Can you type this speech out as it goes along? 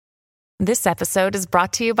This episode is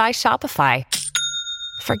brought to you by Shopify.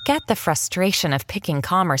 Forget the frustration of picking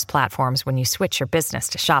commerce platforms when you switch your business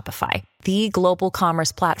to Shopify, the global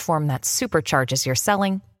commerce platform that supercharges your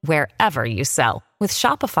selling wherever you sell. With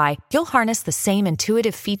Shopify, you'll harness the same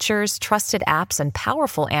intuitive features, trusted apps, and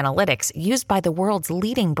powerful analytics used by the world's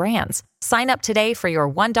leading brands. Sign up today for your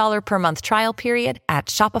 $1 per month trial period at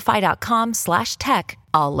shopify.com/tech,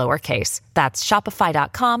 all lowercase. That's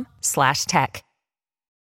shopify.com/tech.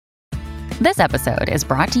 This episode is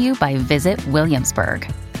brought to you by Visit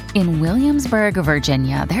Williamsburg. In Williamsburg,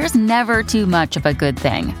 Virginia, there's never too much of a good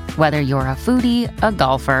thing. Whether you're a foodie, a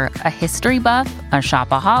golfer, a history buff, a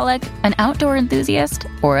shopaholic, an outdoor enthusiast,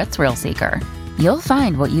 or a thrill seeker, you'll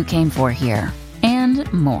find what you came for here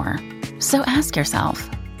and more. So ask yourself,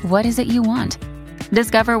 what is it you want?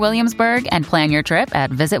 Discover Williamsburg and plan your trip at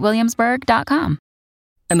visitwilliamsburg.com.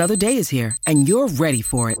 Another day is here, and you're ready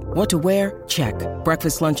for it. What to wear? Check.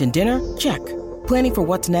 Breakfast, lunch, and dinner? Check. Planning for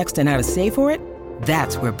what's next and how to save for it?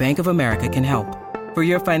 That's where Bank of America can help. For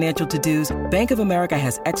your financial to-dos, Bank of America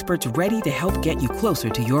has experts ready to help get you closer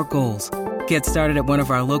to your goals. Get started at one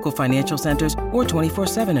of our local financial centers or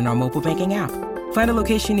 24/7 in our mobile banking app. Find a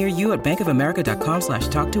location near you at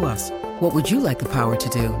bankofamerica.com/talktous. What would you like the power to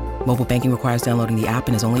do? Mobile banking requires downloading the app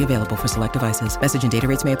and is only available for select devices. Message and data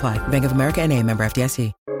rates may apply. Bank of America N.A., member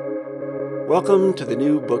FDIC. Welcome to the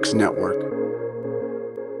New Books Network.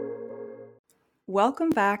 Welcome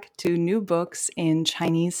back to New Books in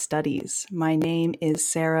Chinese Studies. My name is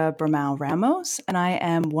Sarah Bramau Ramos, and I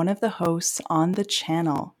am one of the hosts on the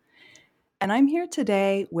channel. And I'm here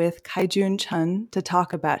today with Kaijun Chen to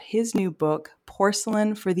talk about his new book,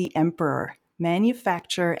 Porcelain for the Emperor,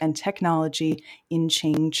 Manufacture and Technology in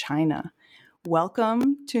Qing, China.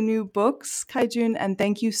 Welcome to New Books, Kaijun, and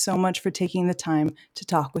thank you so much for taking the time to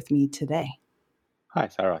talk with me today. Hi,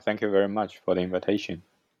 Sarah. Thank you very much for the invitation.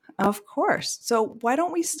 Of course. So why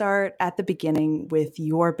don't we start at the beginning with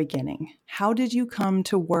your beginning? How did you come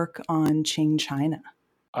to work on Qing, China?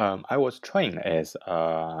 I was trained as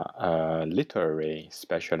a literary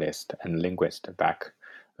specialist and linguist back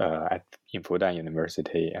in Fudan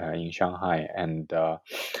University in Shanghai, and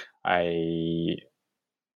I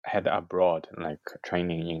had abroad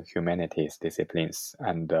training in humanities disciplines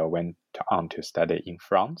and went on to study in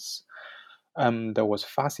France. I was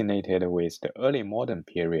fascinated with the early modern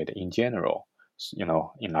period in general,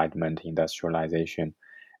 Enlightenment, industrialization,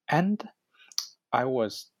 and I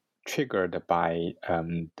was triggered by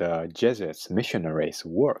the Jesuits missionaries'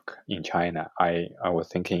 work in China. I was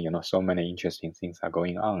thinking, so many interesting things are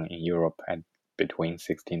going on in Europe and between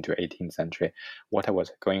 16th to 18th century. What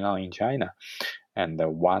was going on in China? And the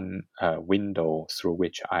one window through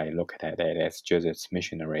which I looked at it is Jesuits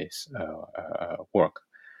missionaries' work,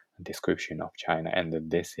 description of China, and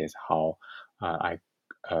this is how I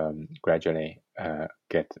gradually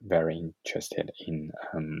get very interested in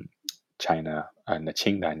China and the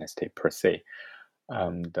Qing dynasty per se.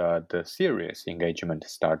 The serious engagement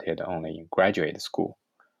started only in graduate school.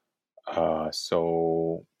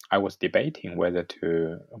 So I was debating whether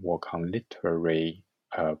to work on literary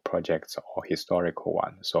projects or historical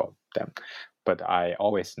ones. But I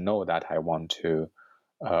always know that I want to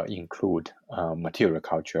include material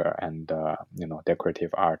culture and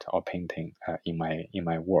decorative art or painting in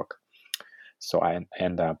my work. So I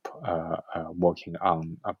end up working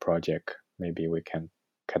on a project. Maybe we can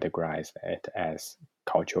categorize it as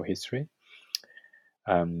cultural history.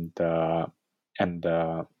 And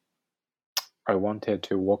I wanted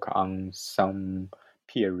to work on some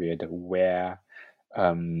period where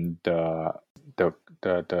the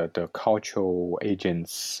cultural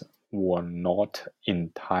agents were not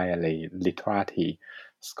entirely literati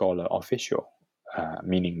scholar official,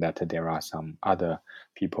 meaning that there are some other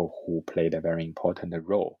people who played a very important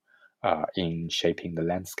role in shaping the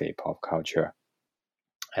landscape of culture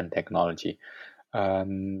and technology.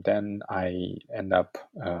 Then I end up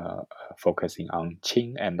focusing on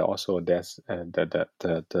Qing, and also there's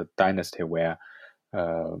the dynasty where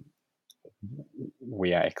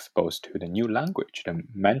we are exposed to the new language, the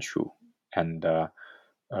Manchu, and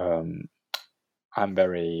I'm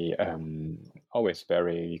always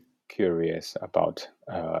very curious about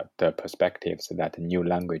the perspectives that a new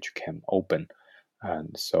language can open,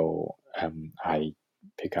 and so I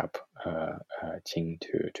pick up Qing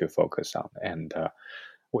to focus on, and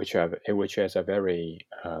which is a very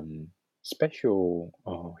special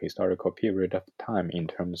historical period of time in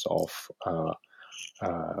terms of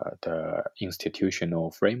the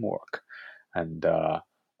institutional framework and the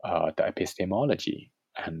epistemology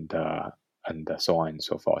and so on and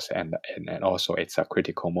so forth, and also it's a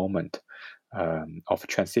critical moment of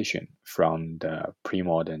transition from the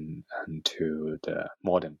pre-modern to the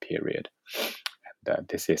modern period. And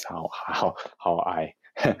this is how I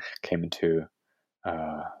came to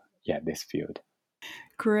this field.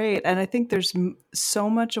 Great. And I think there's so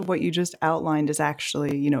much of what you just outlined is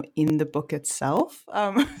actually, in the book itself.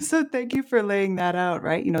 So thank you for laying that out,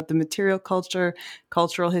 right? The material culture,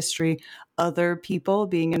 cultural history, other people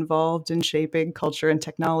being involved in shaping culture and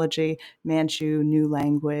technology, Manchu, new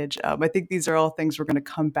language. I think these are all things we're going to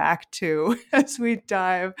come back to as we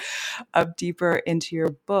dive up deeper into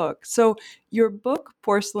your book. So your book,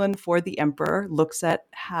 Porcelain for the Emperor, looks at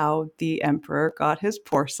how the emperor got his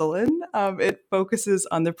porcelain. It focuses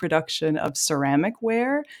on the production of ceramic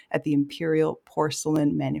ware at the Imperial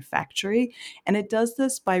Porcelain Manufactory. And it does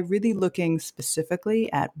this by really looking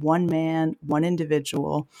specifically at one man, one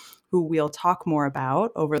individual, who we'll talk more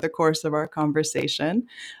about over the course of our conversation,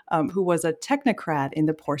 who was a technocrat in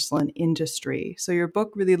the porcelain industry. So your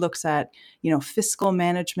book really looks at, fiscal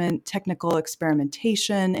management, technical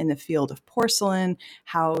experimentation in the field of porcelain,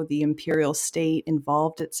 how the imperial state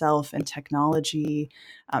involved itself in technology,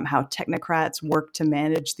 how technocrats work to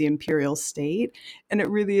manage the imperial state. And it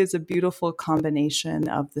really is a beautiful combination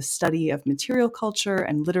of the study of material culture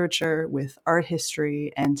and literature with art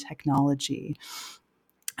history and technology.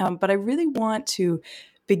 But I really want to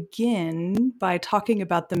begin by talking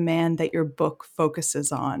about the man that your book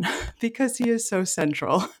focuses on, because he is so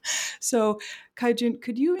central. So, Kaijun,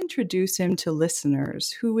 could you introduce him to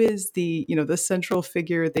listeners? Who is the central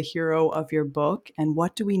figure, the hero of your book, and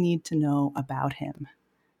what do we need to know about him?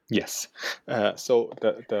 Yes. So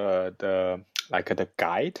the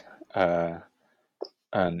guide and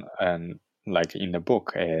like in the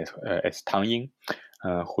book is Tang Ying,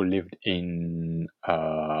 who lived in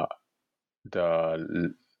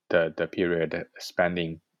the period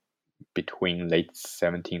spanning between late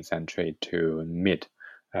 17th century to mid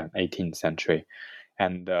 18th century,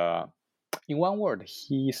 and in one word,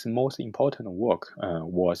 his most important work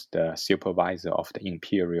was the supervisor of the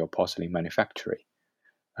imperial porcelain manufactory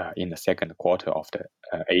in the second quarter of the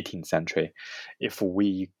 18th century. If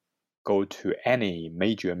we go to any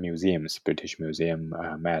major museums, British Museum,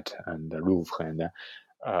 Met, and the Louvre, and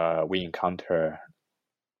we encounter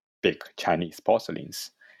big Chinese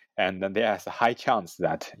porcelains. And then there's a high chance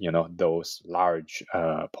that those large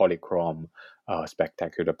polychrome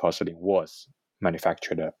spectacular porcelain was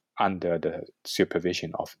manufactured under the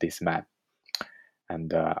supervision of this man.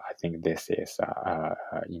 And I think this is an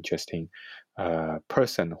interesting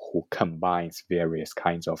person who combines various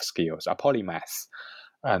kinds of skills, a polymath.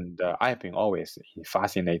 And I've been always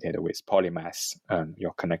fascinated with polymaths.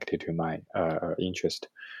 You're connected to my interest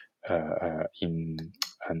in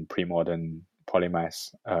pre-modern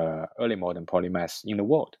polymaths, early modern polymaths in the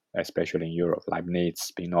world, especially in Europe, Leibniz,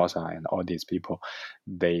 Spinoza, and all these people.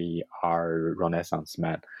 They are Renaissance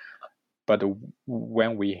men. But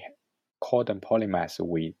when we call them polymaths,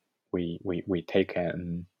 we take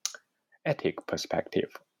an ethic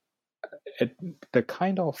perspective. The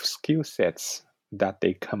kind of skill sets that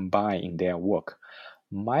they combine in their work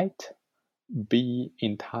might be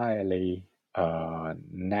entirely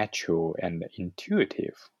natural and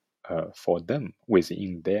intuitive for them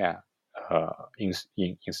within their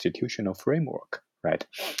institutional framework, right?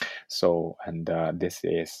 So, and this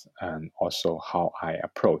is also how I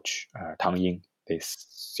approach Tang Ying, this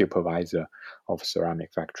supervisor of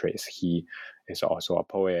ceramic factories. He is also a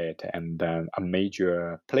poet and a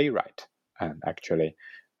major playwright, and actually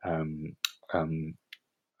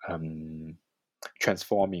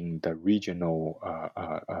transforming the regional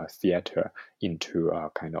theater into a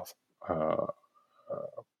kind of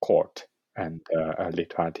court and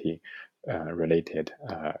literary related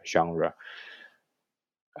genre,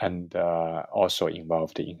 and also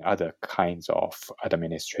involved in other kinds of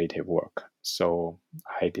administrative work. So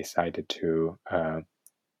I decided to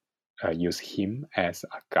use him as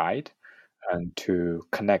a guide and to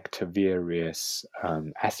connect various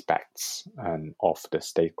aspects of the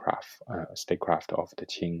statecraft of the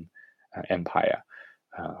Qing Empire,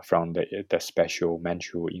 from the special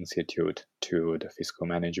Manchu Institute to the fiscal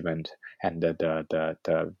management and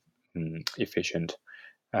the efficient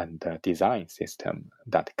and design system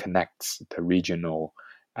that connects the regional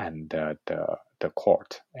and the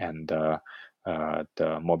court and the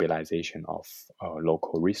mobilization of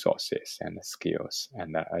local resources and skills.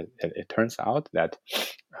 And it turns out that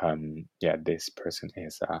this person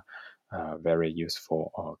is a very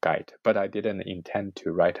useful guide. But I didn't intend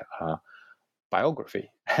to write a biography.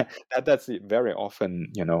 That's very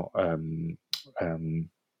often,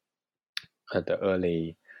 the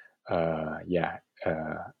early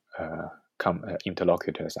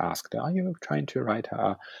interlocutors asked, "Are you trying to write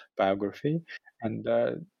a biography?" And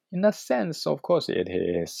in a sense, of course, it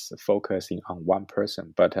is focusing on one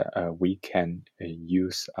person, but we can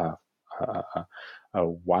use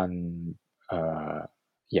one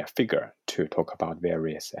figure to talk about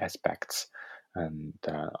various aspects and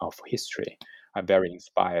of history. I'm very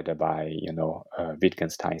inspired by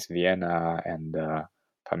Wittgenstein's Vienna and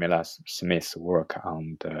Pamela Smith's work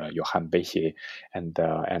on the Johann Beche and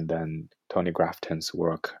then Tony Grafton's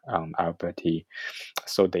work on Alberti.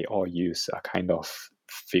 So they all use a kind of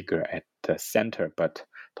figure at the center, but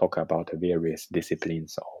talk about various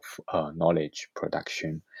disciplines of knowledge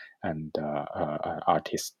production and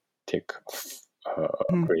artistic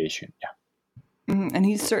creation. Yeah. And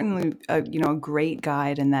he's certainly a great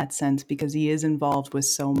guide in that sense, because he is involved with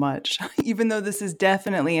so much. Even though this is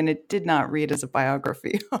definitely, and it did not read as a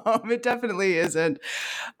biography, it definitely isn't.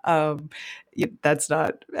 That's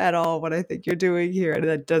not at all what I think you're doing here. And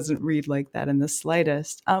that doesn't read like that in the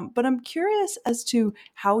slightest. But I'm curious as to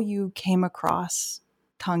how you came across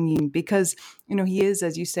Tang Ying, because he is,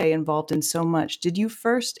 as you say, involved in so much. Did you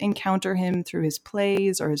first encounter him through his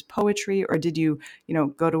plays or his poetry, or did you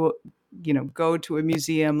go to a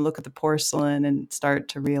museum, look at the porcelain, and start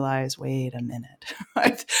to realize, wait a minute,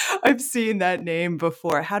 I've seen that name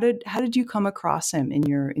before? How did you come across him in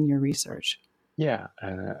your research? Yeah,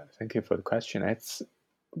 thank you for the question. It's a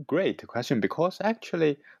great question, because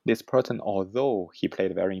actually this person, although he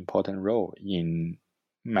played a very important role in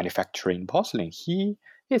manufacturing porcelain, he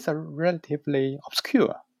is a relatively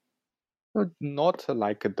obscure. Not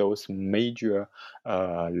like those major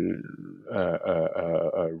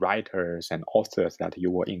writers and authors that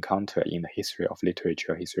you will encounter in the history of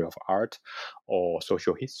literature, history of art, or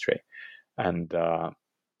social history. And I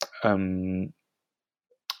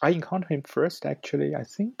encountered him first, actually, I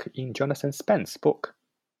think, in Jonathan Spence's book.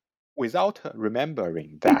 Without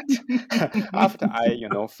remembering that, after I,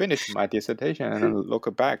 finished my dissertation and look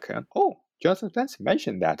back, and Jonathan Spence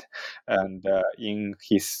mentioned that, and in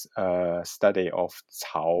his study of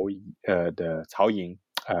the Cao Ying,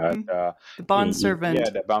 the bond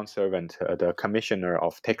servant, the bond servant, the commissioner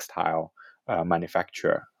of textile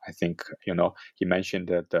manufacture. I think he mentioned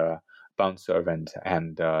the bond servant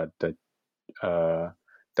and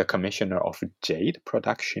the commissioner of jade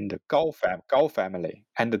production, the Gao family,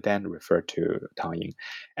 and then referred to Tang Ying.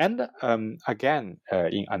 And again,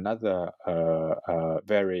 in another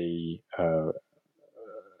very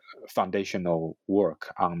foundational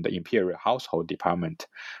work on the imperial household department,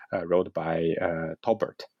 wrote by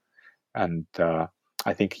Taubert. And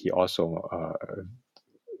I think he also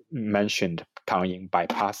mentioned Tang Ying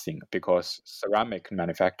bypassing, because ceramic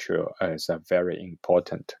manufacture is a very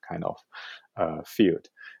important kind of field.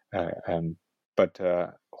 But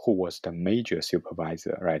who was the major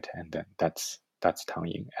supervisor, right? And then that's Tang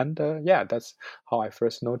Ying. And that's how I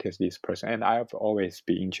first noticed this person. And I've always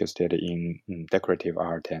been interested in decorative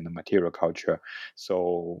art and material culture.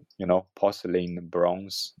 So, porcelain,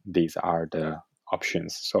 bronze, these are the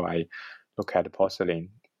options. So I look at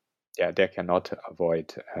porcelain. Yeah, they cannot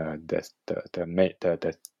avoid the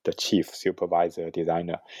chief supervisor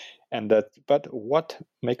designer. And but what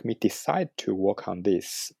made me decide to work on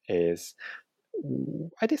this is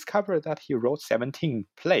I discovered that he wrote 17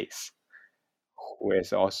 plays, who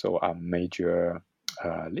is also a major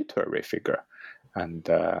literary figure, and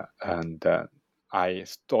I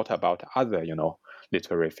thought about other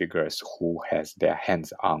literary figures who has their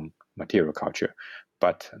hands on material culture,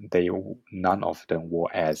 but none of them were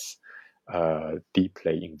as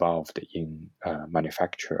deeply involved in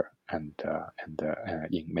manufacture and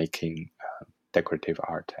in making decorative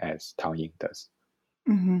art as Tang Ying does.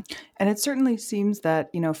 Mm-hmm. And it certainly seems that,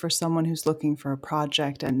 for someone who's looking for a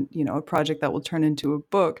project, and, a project that will turn into a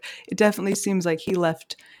book, it definitely seems like he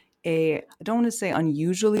left I don't want to say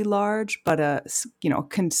unusually large, but a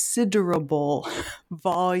considerable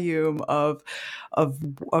volume of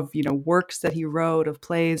works that he wrote, of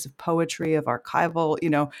plays, of poetry, of archival,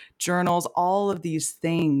 journals, all of these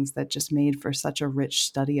things that just made for such a rich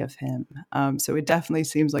study of him. So it definitely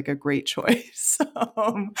seems like a great choice.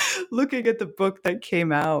 Looking at the book that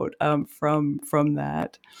came out from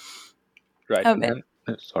that. Right.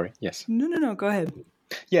 Sorry. Yes. No. Go ahead.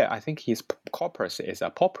 Yeah, I think his corpus is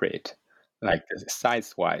appropriate, like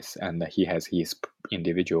size-wise, and he has his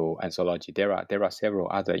individual anthology. There are several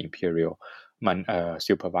other imperial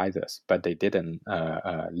supervisors, but they didn't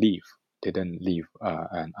leave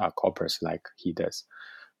a corpus like he does.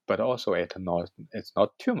 But also, it's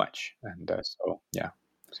not too much, and so yeah.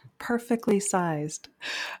 Perfectly sized.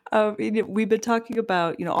 We've been talking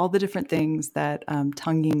about all the different things that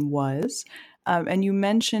Tang Ying was, And you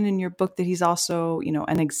mentioned in your book that he's also,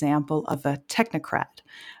 an example of a technocrat.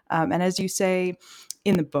 And as you say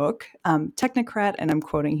in the book, technocrat, and I'm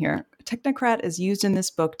quoting here, technocrat is used in this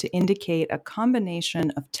book to indicate a combination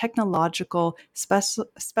of technological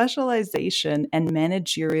specialization and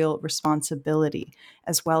managerial responsibility,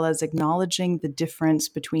 as well as acknowledging the difference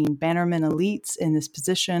between Bannerman elites in this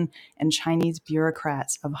position and Chinese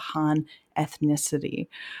bureaucrats of Han ethnicity.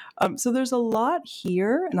 So there's a lot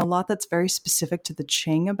here and a lot that's very specific to the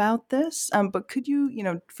Qing about this. But could you,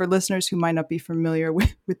 for listeners who might not be familiar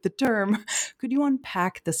with the term, could you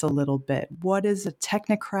unpack this a little bit? What is a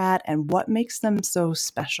technocrat and what makes them so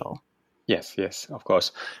special? Yes, of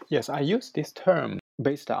course. Yes, I use this term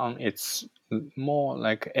based on its more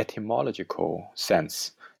like etymological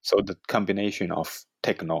sense. So the combination of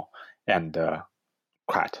techno and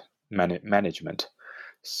crat management.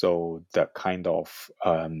 So the kind of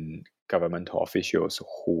governmental officials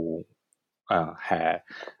who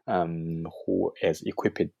who is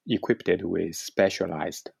equipped with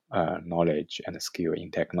specialized knowledge and skill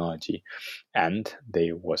in technology, and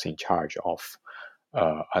they was in charge of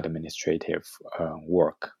administrative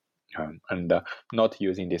work. And not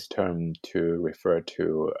using this term to refer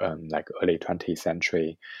to like early 20th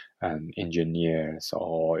century engineers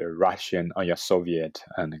or Russian or Soviet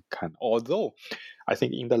although I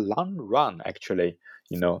think in the long run, actually,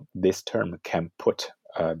 this term can put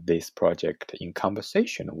this project in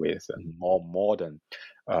conversation with more modern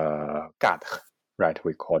cadre, right?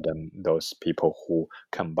 We call them those people who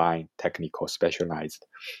combine technical specialized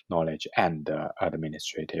knowledge and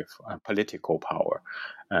administrative political power.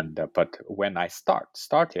 And but when I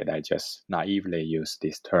started, I just naively used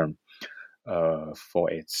this term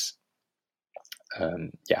for its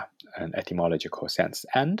an etymological sense,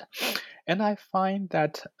 and I find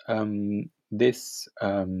that this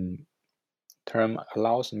term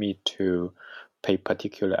allows me to pay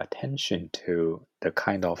particular attention to the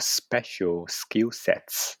kind of special skill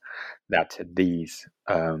sets that these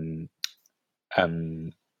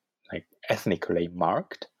like ethnically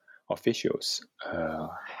marked officials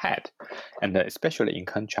had, and especially in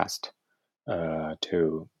contrast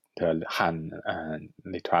to the Han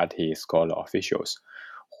literati scholar officials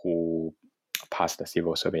who passed the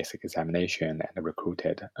civil service examination and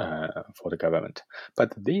recruited for the government.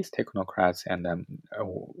 But these technocrats and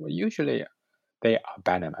usually they are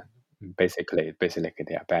bannermen. Basically,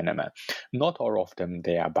 they are bannermen. Not all of them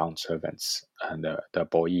they are bound servants and the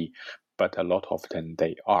boy, but a lot of them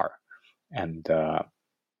they are, and a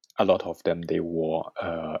lot of them they were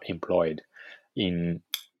employed in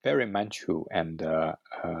very Manchu and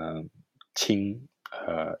Qing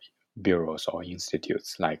bureaus or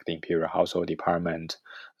institutes like the Imperial Household Department,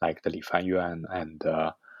 like the Li Fan Yuan, and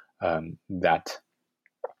that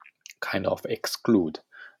kind of exclude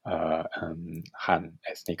Han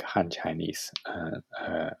ethnic Han Chinese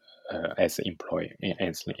as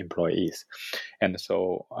employees, and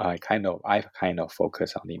so I kind of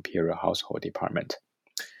focus on the Imperial Household Department,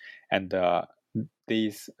 and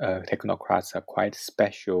these technocrats are quite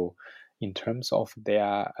special in terms of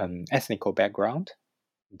their ethnical background.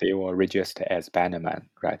 They were registered as bannermen,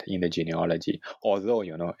 right, in the genealogy. Although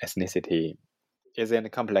ethnicity is a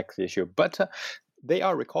complex issue, but they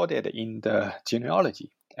are recorded in the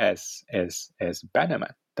genealogy as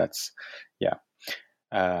bannermen. That's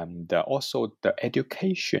also the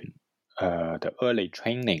education, the early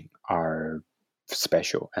training are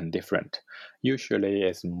special and different. Usually,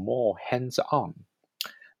 it's more hands-on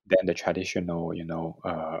than the traditional,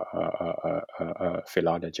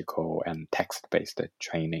 philological and text-based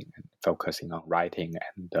training, and focusing on writing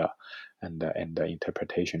and the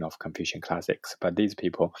interpretation of Confucian classics. But these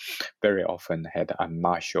people very often had a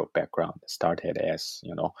martial background, started as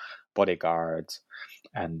bodyguards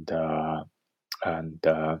and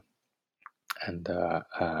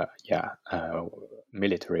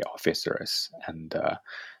military officers, and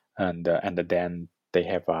then they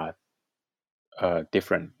have a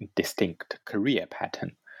different, distinct career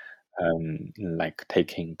pattern, like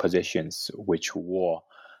taking positions which were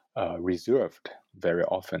reserved very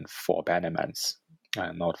often for bannermen,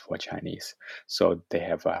 not for Chinese. So they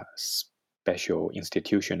have a special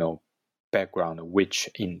institutional background which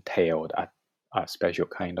entailed a special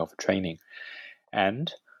kind of training,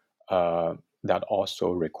 and that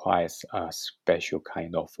also requires a special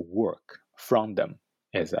kind of work from them.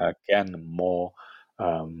 Is again more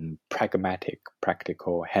pragmatic,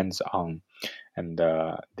 practical, hands-on, and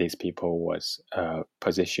these people was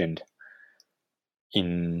positioned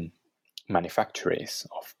in manufactories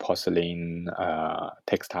of porcelain,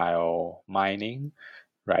 textile, mining,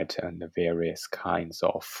 right, and the various kinds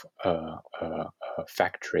of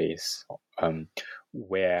factories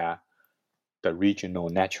where the regional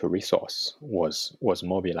natural resource was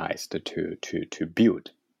mobilized to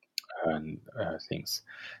build things.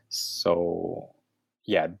 So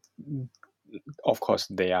yeah, of course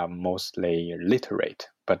they are mostly literate,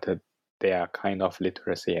 but their kind of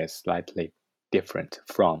literacy is slightly different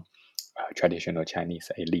from traditional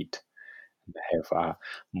Chinese elite. They have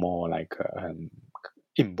more like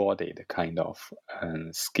embodied kind of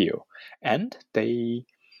skill, and they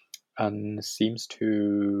seems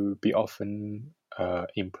to be often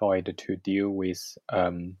employed to deal with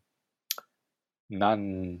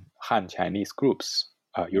non-Han Chinese groups,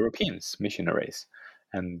 Europeans, missionaries,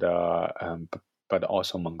 and but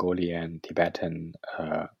also Mongolian, Tibetan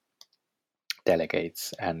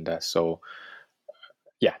delegates, and so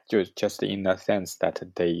yeah, just in a sense that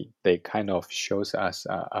they kind of shows us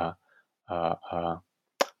a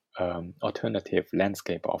alternative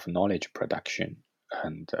landscape of knowledge production,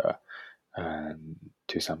 and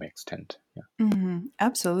to some extent, yeah.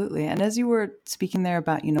 Absolutely. And as you were speaking there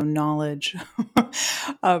about, knowledge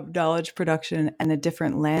of knowledge production and a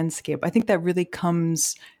different landscape, I think that really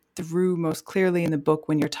comes through most clearly in the book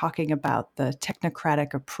when you're talking about the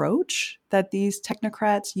technocratic approach that these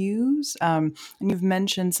technocrats use. And you've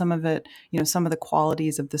mentioned some of it, some of the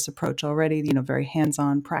qualities of this approach already, very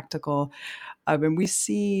hands-on, practical. And we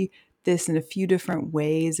see this in a few different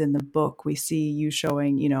ways in the book. We see you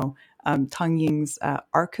showing, Tang Ying's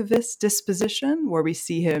archivist disposition, where we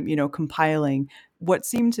see him, compiling what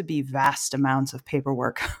seem to be vast amounts of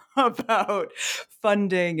paperwork about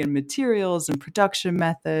funding and materials and production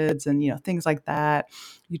methods and, things like that.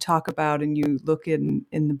 You talk about and you look in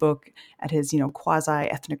the book at his,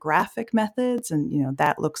 quasi-ethnographic methods. And,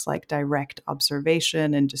 that looks like direct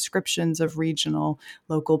observation and descriptions of regional,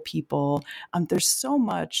 local people. There's so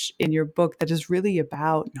much in your book that is really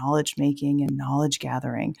about knowledge making and knowledge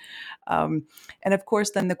gathering. And of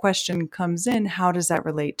course, then the question comes in, how does that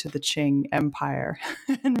relate to the Qing Empire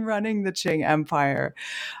and running the Qing Empire?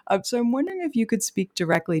 So I'm wondering if you could speak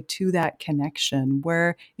directly to that connection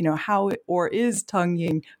where, how or is Tang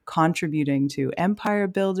Ying contributing to empire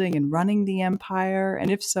building and running the empire?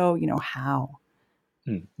 And if so, how?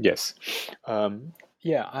 Yes.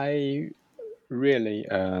 Yeah, I really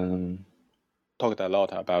talked a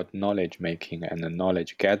lot about knowledge making and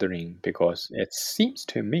knowledge gathering because it seems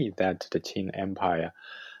to me that the Qing Empire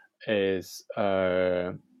is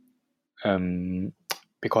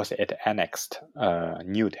because it annexed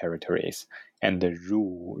new territories and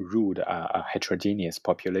ruled a heterogeneous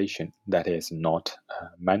population that is not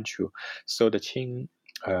Manchu. So the Qing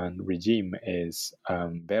regime is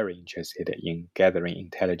very interested in gathering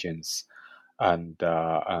intelligence and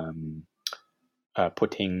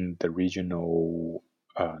putting the regional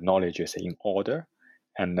knowledges in order,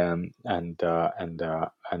 and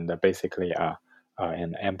basically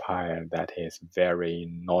an empire that is very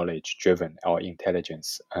knowledge driven or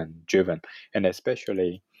intelligence driven, and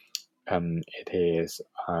especially it is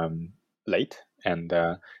late, and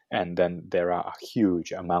then there are a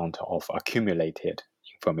huge amount of accumulated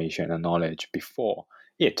information and knowledge before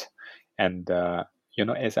it, and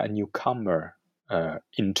as a newcomer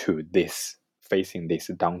into this, facing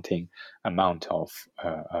this daunting amount of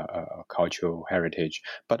cultural heritage,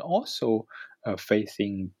 but also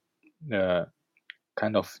facing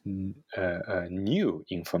kind of new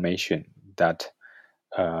information that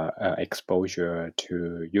exposure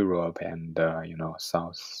to Europe and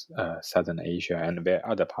Southern Asia and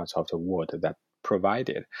other parts of the world that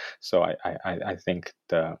provided. So I think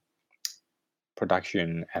the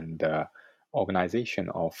production and organization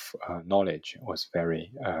of knowledge was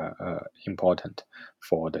very important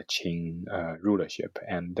for the Qing rulership,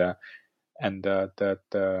 and the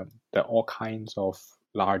all kinds of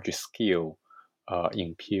large scale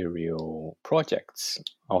imperial projects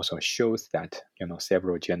also shows that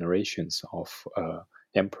several generations of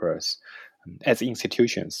emperors as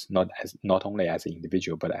institutions, not only as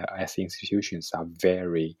individual but as institutions, are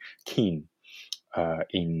very keen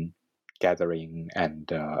in gathering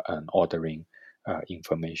and ordering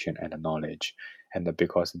information and knowledge, and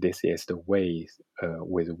because this is the way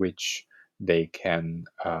with which they can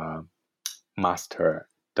master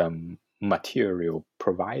the material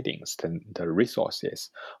providings, the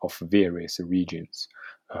resources of various regions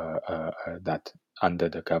that under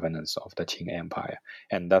the governance of the Qing Empire,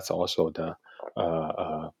 and that's also the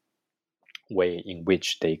way in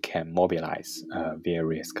which they can mobilize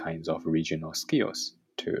various kinds of regional skills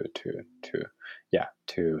to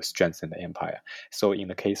strengthen the empire. So in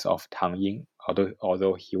the case of Tang Ying,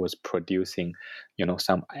 although he was producing,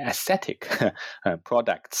 some aesthetic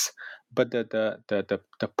products, but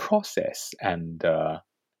the process and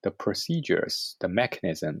the procedures, the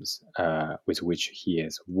mechanisms with which he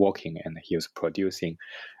is working and he is producing,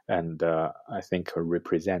 and I think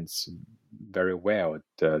represents very well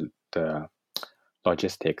the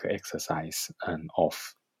logistic exercise and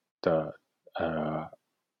of the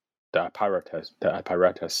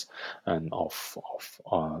apparatus and of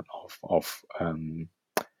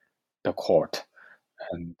the court,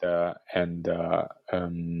 and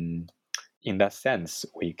in that sense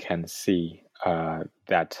we can see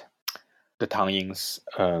that the Tang Ying's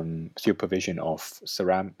supervision of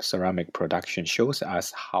ceramic production shows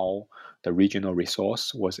us how the regional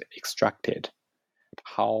resource was extracted,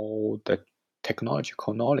 how the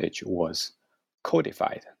technological knowledge was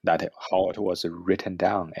codified, that how it was written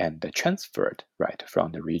down and transferred right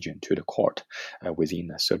from the region to the court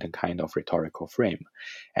within a certain kind of rhetorical frame,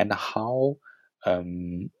 and how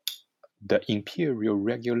the imperial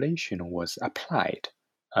regulation was applied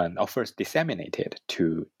and first disseminated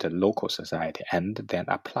to the local society and then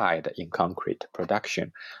applied in concrete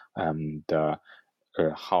production.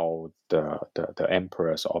 How the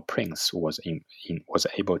emperors or prince was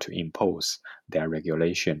able to impose their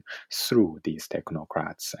regulation through these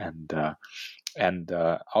technocrats, and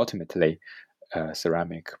ultimately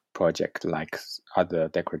ceramic project, like other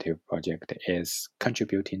decorative project, is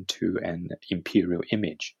contributing to an imperial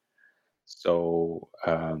image. So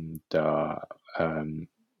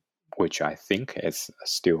which I think is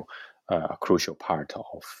still a crucial part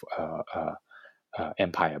of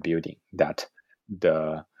empire building, that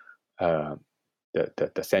the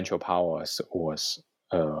central powers was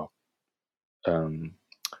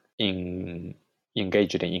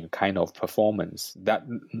engaged in kind of performance, that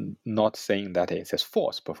not saying that it's a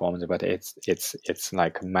forced performance, but it's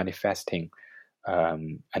like manifesting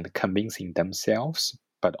and convincing themselves,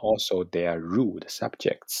 but also their ruled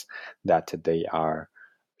subjects, that they are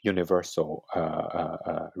universal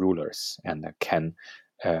rulers and can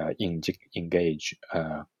engage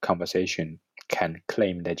conversation, can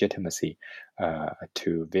claim legitimacy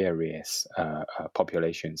to various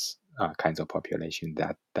populations, kinds of population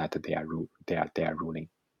that they are ruling.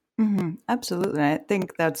 Mm-hmm. Absolutely. I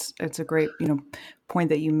think it's a great, point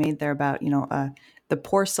that you made there about, the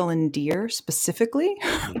porcelain deer specifically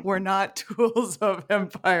were not tools of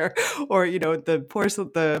empire, or,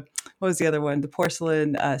 what was the other one? The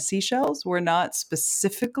porcelain seashells were not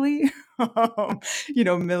specifically,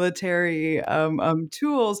 military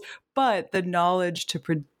tools, but the knowledge to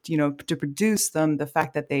produce them, the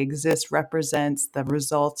fact that they exist represents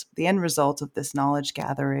the end result of this knowledge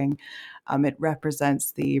gathering. It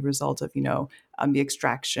represents the result of, the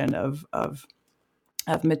extraction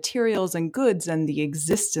of materials and goods, and the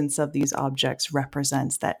existence of these objects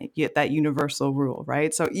represents that universal rule,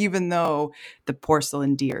 right? So even though the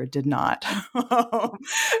porcelain deer did not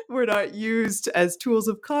were not used as tools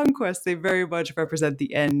of conquest, they very much represent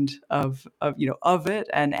the end of it,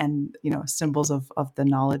 and symbols of the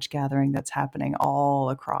knowledge gathering that's happening all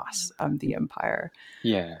across the empire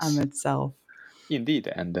itself. Indeed,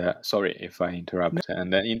 and sorry if I interrupt.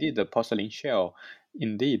 And indeed, the porcelain shell,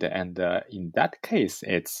 indeed, and in that case,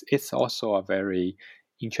 it's also a very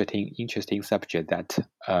interesting subject that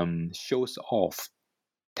shows off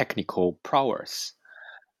technical prowess.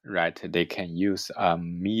 Right, they can use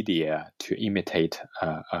media to imitate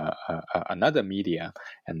another media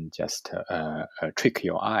and just trick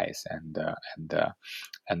your eyes, and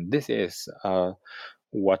this is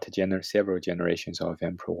what several generations of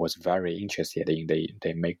emperor was very interested in.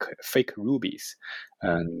 They make fake rubies,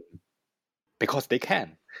 because they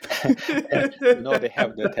can. They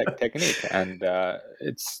have the technique, and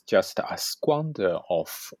it's just a squander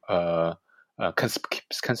of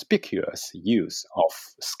conspicuous use of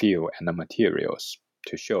skill and the materials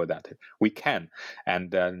to show that we can.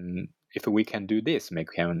 And then if we can do this,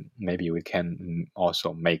 maybe we can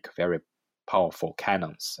also make very powerful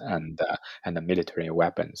cannons and the military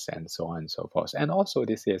weapons and so on and so forth. And also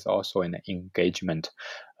this is also an engagement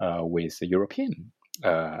with European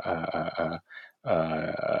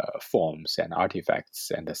forms and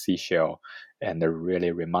artifacts and the seashell, and it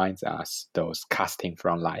really reminds us those casting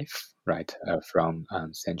from life, right, from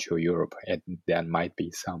Central Europe. There might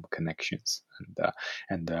be some connections,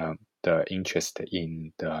 and the interest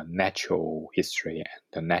in the natural history and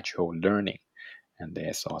the natural learning, and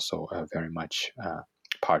there's also very much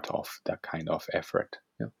part of that kind of effort.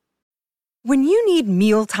 Yeah. When you need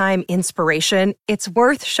mealtime inspiration, it's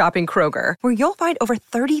worth shopping Kroger, where you'll find over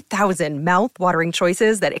 30,000 mouth-watering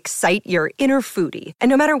choices that excite your inner foodie. And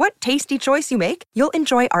no matter what tasty choice you make, you'll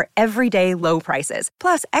enjoy our everyday low prices,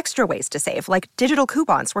 plus extra ways to save, like digital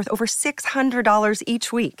coupons worth over $600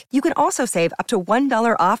 each week. You can also save up to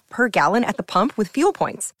 $1 off per gallon at the pump with fuel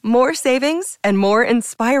points. More savings and more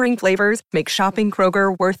inspiring flavors make shopping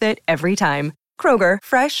Kroger worth it every time. Kroger,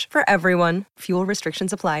 fresh for everyone. Fuel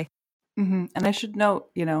restrictions apply. And I should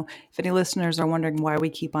note, if any listeners are wondering why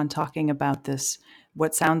we keep on talking about this,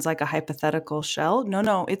 what sounds like a hypothetical shell.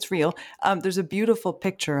 No, it's real. There's a beautiful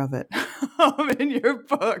picture of it in your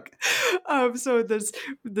book. So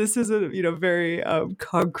this is a very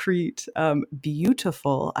concrete,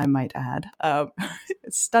 beautiful, I might add,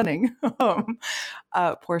 stunning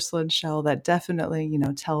porcelain shell that definitely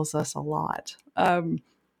tells us a lot.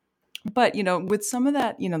 But, with some of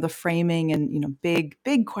that, the framing and,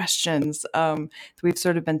 big questions that we've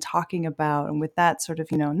sort of been talking about, and with that sort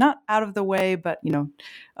of, not out of the way, but,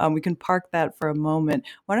 we can park that for a moment.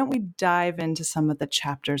 Why don't we dive into some of the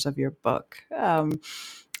chapters of your book?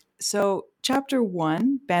 So Chapter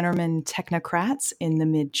 1, Bannerman Technocrats in the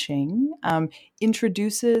Mid-Qing,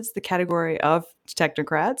 introduces the category of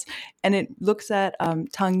technocrats, and it looks at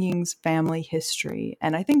Tang Ying's family history.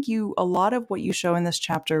 And I think a lot of what you show in this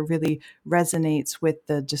chapter really resonates with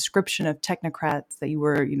the description of technocrats that you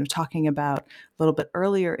were, talking about a little bit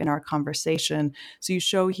earlier in our conversation. So you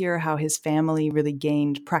show here how his family really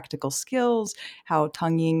gained practical skills, how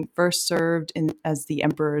Tang Ying first served as the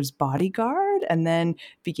emperor's bodyguard, and then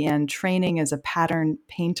began training as a pattern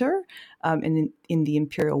painter in the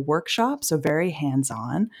imperial workshop, so very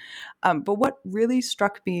hands-on. But what really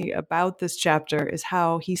struck me about this chapter is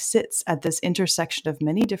how he sits at this intersection of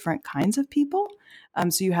many different kinds of people.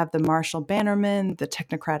 So you have the martial bannermen, the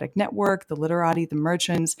technocratic network, the literati, the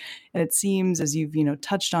merchants, and it seems, as you've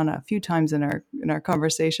touched on a few times in our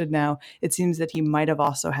conversation now, it seems that he might have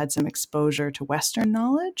also had some exposure to Western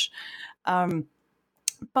knowledge.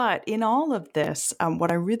 But in all of this,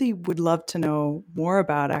 what I really would love to know more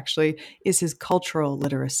about actually is his cultural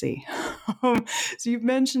literacy. So you've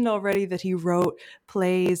mentioned already that he wrote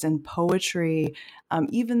plays and poetry,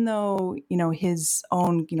 even though, his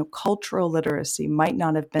own, cultural literacy might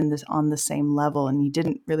not have been on the same level, and he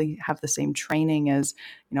didn't really have the same training as,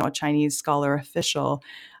 a Chinese scholar official.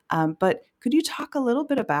 But could you talk a little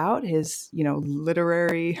bit about his,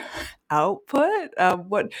 literary output?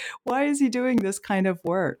 Why is he doing this kind of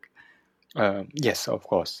work? Yes, of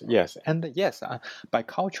course. Yes, and yes, by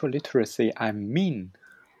cultural literacy, I mean,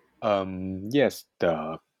 yes,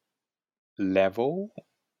 the level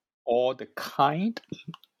or the kind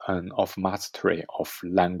of mastery of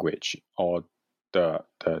language, or the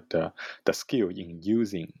skill in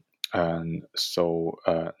using. So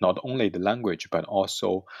not only the language, but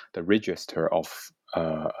also the register of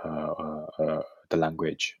the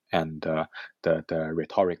language, and the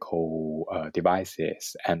rhetorical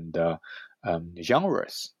devices, and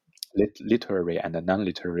genres, literary and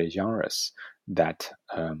non-literary genres that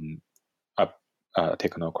a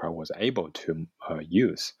technocrat was able to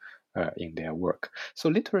use in their work. So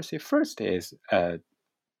literacy first is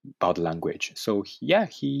about language. So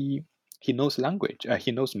he knows language.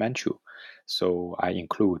 He knows Manchu. So I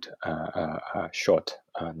include a short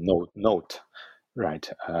note, right,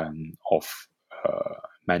 of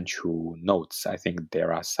Manchu notes. I think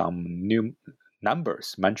there are some new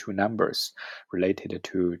numbers, Manchu numbers, related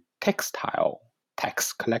to textile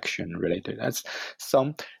text collection related.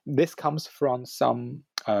 This comes from some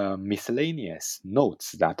miscellaneous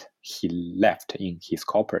notes that he left in his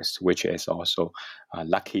corpus, which is also a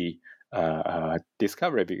lucky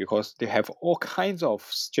discovery, because they have all kinds of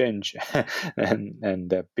strange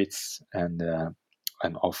and bits and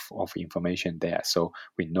of information there. So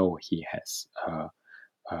we know he has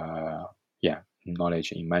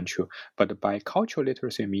knowledge in Manchu. But by cultural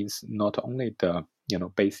literacy means not only the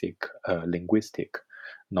basic linguistic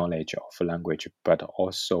knowledge of language, but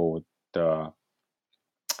also the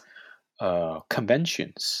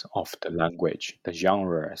conventions of the language, the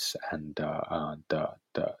genres, and the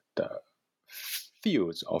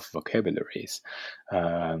fields of vocabularies.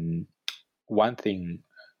 One thing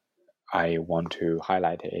I want to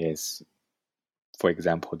highlight is, for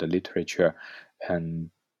example, the literature, and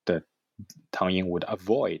the Tang Ying would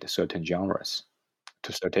avoid certain genres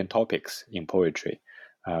to certain topics in poetry,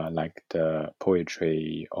 like the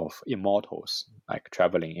poetry of immortals, like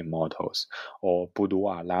traveling immortals, or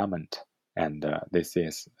boudoir lament. And this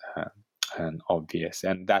is an obvious,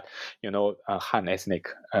 and that Han ethnic,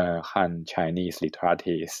 Han Chinese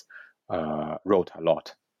literates wrote a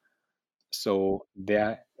lot. So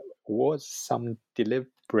there was some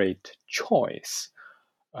deliberate choice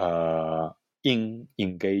in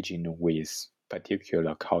engaging with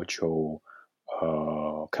particular cultural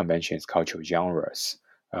conventions, cultural genres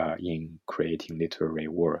in creating literary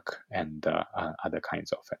work and other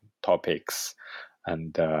kinds of topics,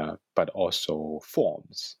 and but also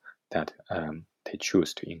forms that they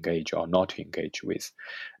choose to engage or not to engage with.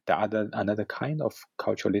 Another kind of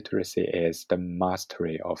cultural literacy is the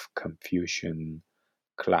mastery of Confucian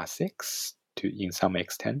classics in some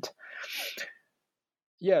extent.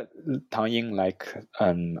 Yeah, Tang Ying, like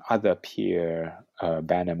other peer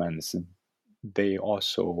Bannermans, they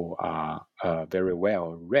also are very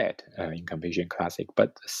well read in Confucian classic,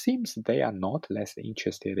 but seems they are not less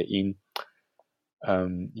interested in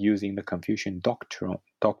using the Confucian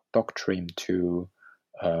doctrine to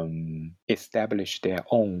establish their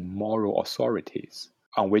own moral authorities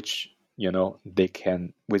on which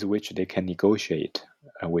with which they can negotiate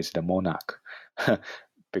with the monarch,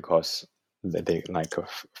 because they like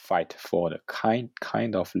fight for the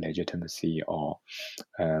kind of legitimacy or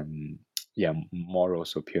moral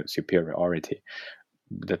superiority.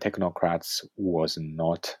 The technocrats was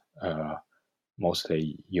not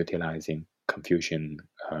mostly utilizing Confucian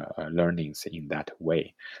learnings in that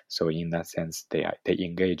way. So in that sense, they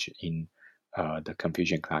engage in the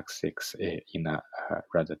Confucian classics in a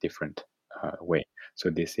rather different way. So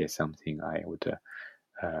this is something I would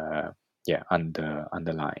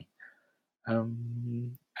underline.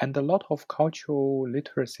 And a lot of cultural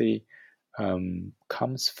literacy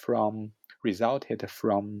resulted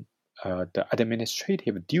from the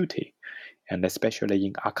administrative duty, and especially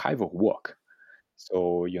in archival work.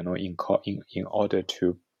 So in order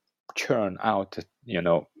to churn out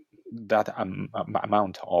that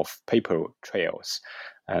amount of paper trails,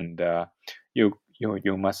 and you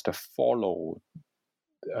must follow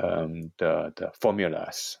the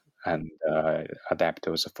formulas and adapt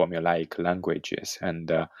those formulaic languages,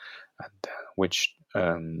 and which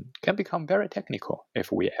can become very technical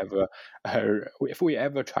if we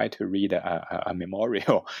ever try to read a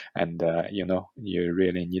memorial, and you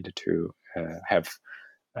really need to have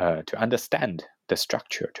to understand the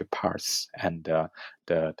structure, to parse, and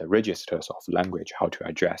the registers of language, how to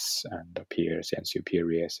address and peers and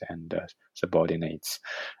superiors and subordinates,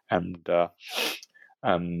 and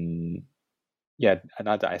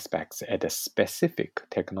another aspects are the specific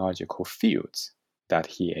technological fields that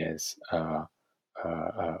he is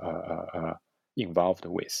involved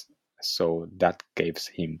with. So that gives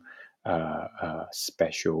him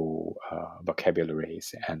special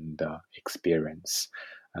vocabularies and experience,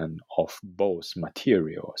 and of both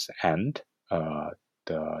materials and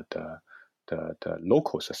the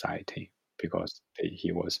local society, because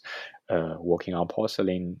he was working on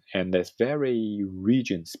porcelain, and it's very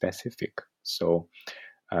region specific. So,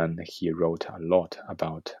 and he wrote a lot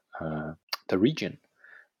about the region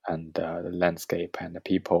and the landscape and the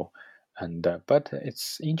people. And but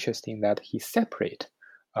it's interesting that he separate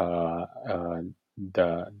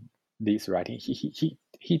these writing.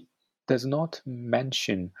 He does not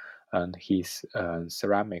mention his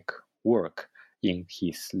ceramic work in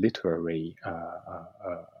his literary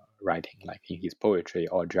writing, like in his poetry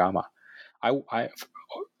or drama. I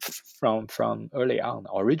from early on,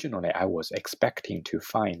 originally I was expecting to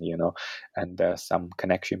find and some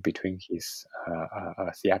connection between his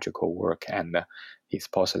theatrical work and his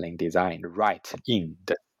porcelain design right in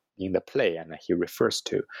the play, and he refers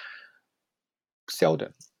to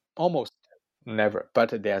seldom, almost never.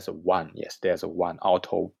 But there's one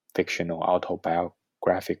auto-fictional,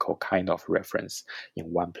 autobiographical kind of reference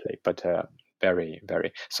in one play, but very,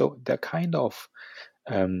 very. So the kind of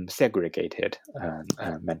segregated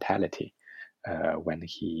mentality when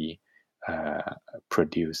he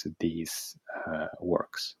produced these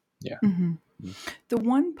works. Yeah. Mm-hmm. The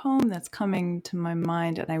one poem that's coming to my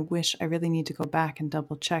mind, and I really need to go back and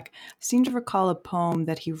double check, I seem to recall a poem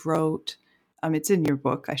that he wrote. It's in your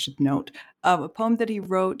book, I should note. A poem that he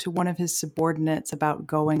wrote to one of his subordinates about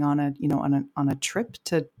going on a trip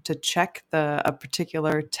to check a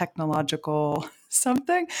particular technological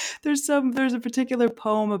something. There's a particular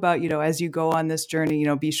poem about, as you go on this journey,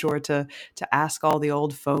 be sure to ask all the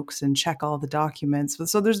old folks and check all the documents.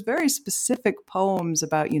 So there's very specific poems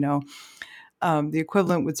about, the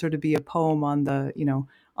equivalent would sort of be a poem on the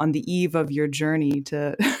eve of your journey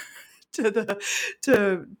to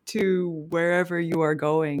to wherever you are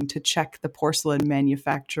going, to check the porcelain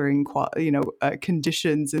manufacturing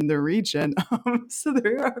conditions in the region. So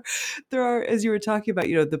there are, as you were talking about,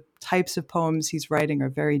 the types of poems he's writing are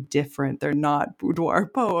very different. They're not boudoir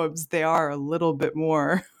poems. They are a little bit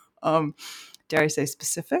more dare I say,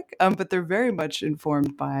 specific, but they're very much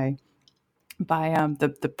informed by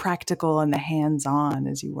the practical and the hands-on,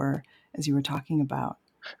 as you were talking about.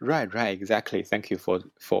 Right, exactly. Thank you for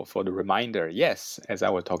the reminder. Yes, as I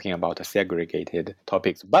was talking about the segregated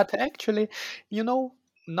topics, but actually,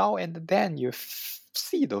 now and then you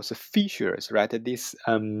see those features, right? This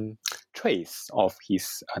trace of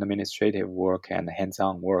his administrative work and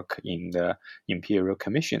hands-on work in the imperial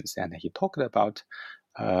commissions, and he talked about,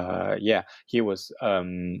 he was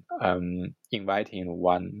inviting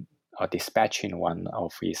one or dispatching one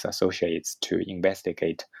of his associates to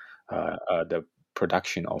investigate the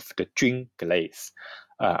production of the Qing glaze,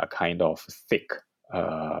 a kind of thick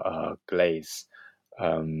glaze,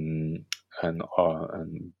 and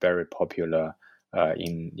very popular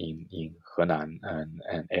in Henan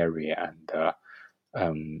and area,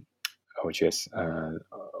 and which is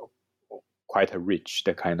quite a rich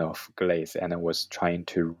the kind of glaze, and I was trying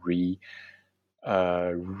to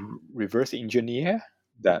reverse engineer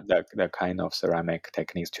the kind of ceramic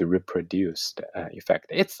techniques to reproduce the effect.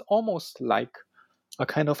 It's almost like a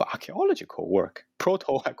kind of archaeological work,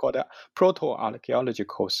 I call that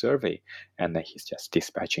proto-archaeological survey, and then he's just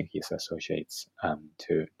dispatching his associates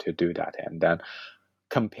to do that, and then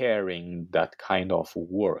comparing that kind of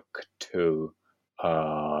work to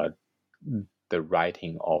the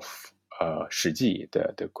writing of Shiji,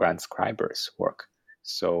 the grand scriber's work.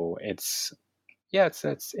 So it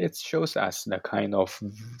shows us the kind of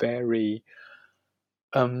very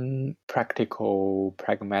practical,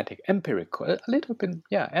 pragmatic, empirical, a little bit,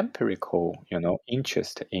 empirical,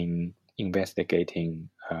 interest in investigating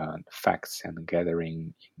facts and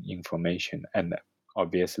gathering information, and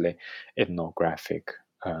obviously ethnographic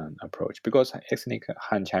approach. Because ethnic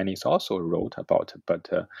Han Chinese also wrote about it, but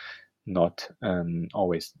not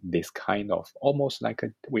always this kind of, almost like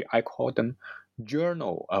I call them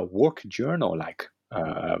journal, work journal like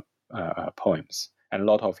poems. And a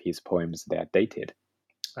lot of his poems, they are dated.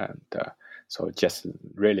 And so just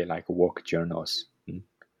really like work journals.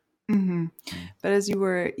 Mm-hmm. But as you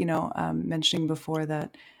were, mentioning before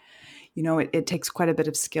that, it takes quite a bit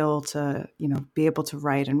of skill to, be able to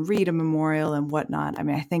write and read a memorial and whatnot. I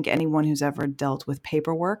mean, I think anyone who's ever dealt with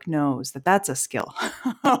paperwork knows that that's a skill.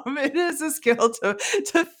 It is a skill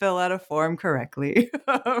to fill out a form correctly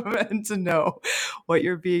and to know what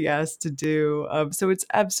you're being asked to do. So it's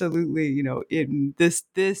absolutely, in this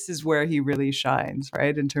is where he really shines,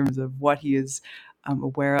 right? In terms of what he is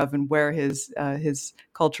aware of and where his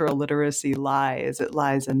cultural literacy lies. It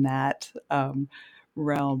lies in that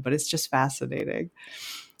realm, but it's just fascinating.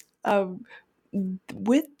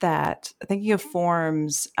 With that, thinking of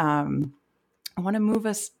forms, I want to move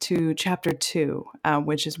us to chapter 2,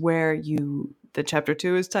 which is where the chapter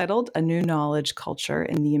 2 is titled A New Knowledge Culture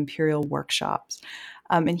in the Imperial Workshops.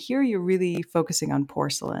 And here you're really focusing on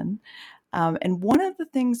porcelain. And one of the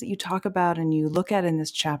things that you talk about and you look at in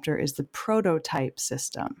this chapter is the prototype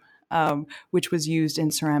system, which was used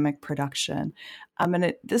in ceramic production.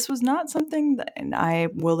 And this was not something that, and I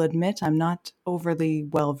will admit, I'm not overly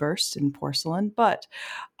well versed in porcelain, but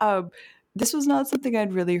this was not something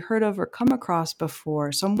I'd really heard of or come across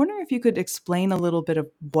before. So I'm wondering if you could explain a little bit of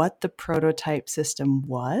what the prototype system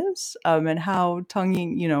was, and how Tang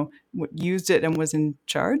Ying, used it and was in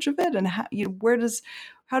charge of it, and how,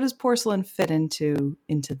 how does porcelain fit into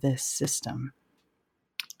this system?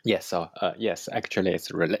 Yes, yes, actually,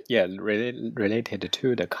 it's related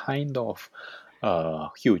to the kind of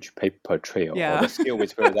huge paper trail or the skill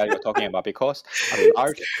whisperer that you're talking about, because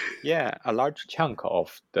a large chunk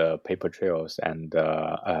of the paper trails and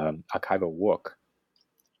archival work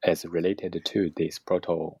is related to this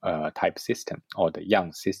prototype system or the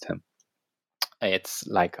Yang system. It's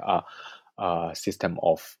like a system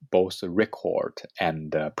of both record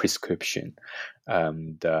and prescription,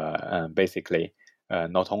 basically.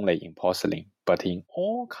 Not only in porcelain, but in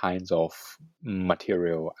all kinds of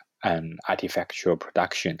material and artifactual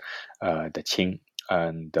production, the Qing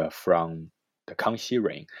and from the Kangxi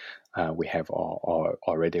reign, we have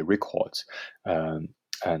already records and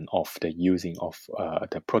of the using of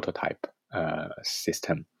the prototype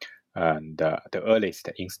system. And the earliest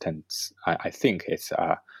instance, I think, is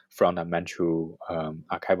from the Manchu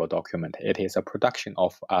archival document. It is a production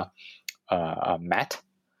of a mat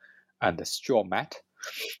and the straw mat,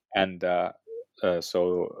 and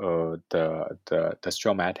so the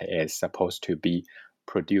straw mat is supposed to be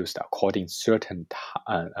produced according certain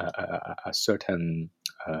a certain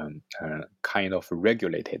kind of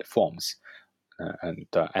regulated forms, and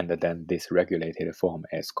then this regulated form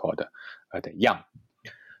is called the yang.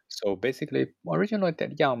 So basically, originally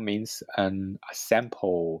that yang means a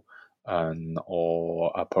sample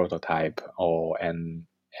or a prototype or an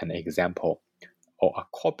example or a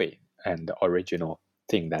copy and the original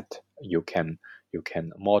thing that you can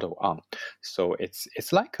model on. So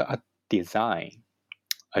it's like a design,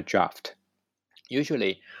 a draft.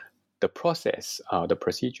 Usually, the process, the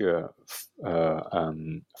procedure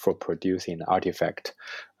for producing an artifact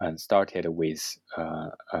started with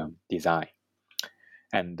design.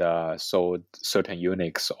 And so certain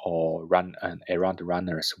eunuchs or around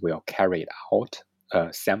runners will carry out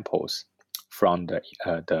samples from the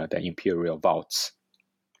imperial vaults,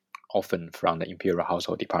 often from the imperial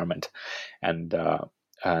household department, and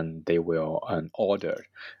they will order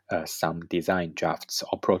some design drafts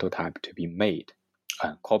or prototype to be made,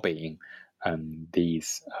 copying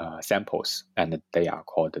these samples, and they are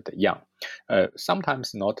called the yang.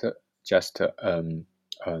 Sometimes not just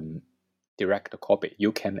direct copy.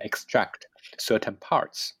 You can extract certain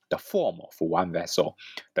parts, the form of one vessel,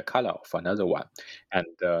 the color of another one, and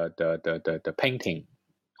the painting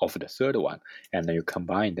of the third one, and then you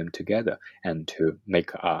combine them together and to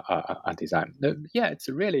make a design. Yeah, it's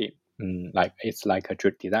really it's like a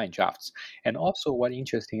design drafts. And also, what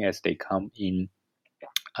interesting is they come in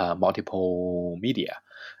multiple media,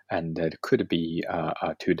 and it could be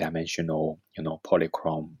a two-dimensional,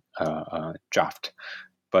 polychrome draft,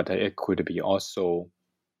 but it could be also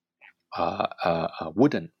a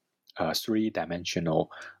wooden three-dimensional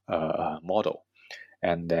model,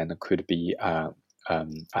 and then it could be a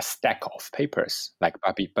stack of papers like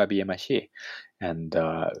papier-mâché, and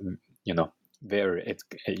you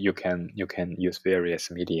can use various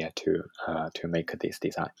media to make this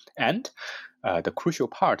design. And the crucial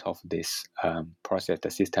part of this process,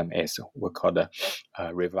 the system, is we call the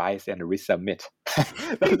revise and resubmit.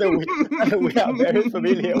 that we are very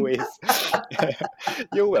familiar with.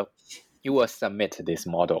 You will submit this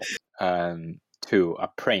model to a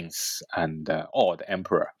prince and or the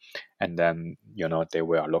emperor, and then they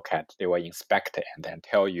will inspect it and then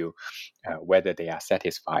tell you whether they are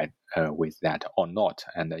satisfied with that or not.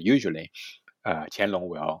 And usually Qianlong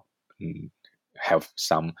will have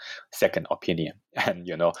some second opinion, and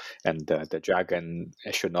the dragon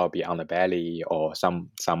should not be on the belly, or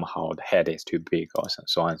somehow the head is too big, or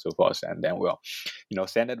so on and so forth, and then we'll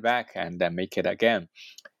send it back and then make it again.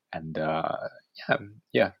 And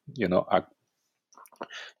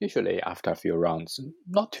usually after a few rounds,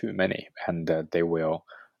 not too many, and they will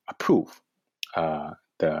approve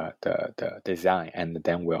the design, and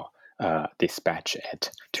then will dispatch it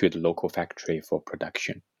to the local factory for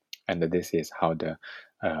production. And this is how the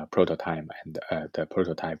prototype and the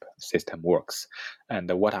prototype system works. And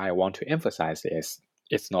what I want to emphasize is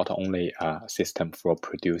it's not only a system for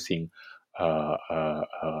producing like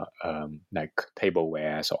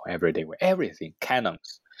tablewares or everyday wear, everything,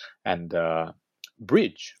 cannons and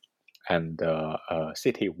bridge and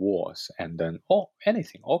city walls, and then all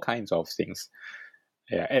kinds of things,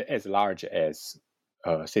 as large as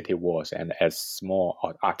city walls and as small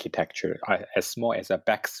architecture, as small as a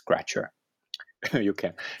back scratcher. You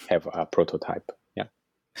can have a prototype. Yeah.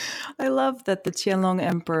 I love that the Qianlong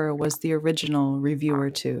Emperor was the original reviewer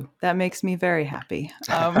too. That makes me very happy.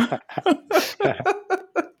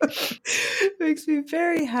 Makes me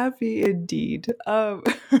very happy indeed.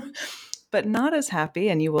 But not as happy,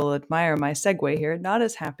 and you will admire my segue here, not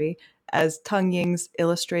as happy as Tang Ying's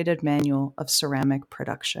Illustrated Manual of Ceramic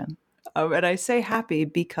Production. And I say happy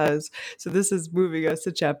because, so this is moving us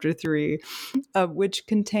to chapter 3, which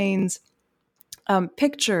contains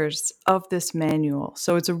pictures of this manual.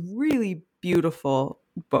 So it's a really beautiful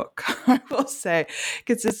book, I will say. It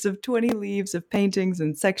consists of 20 leaves of paintings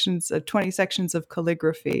and 20 sections of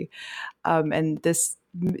calligraphy. And this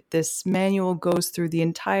manual goes through the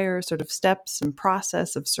entire sort of steps and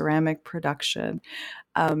process of ceramic production.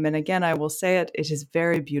 And again, I will say it is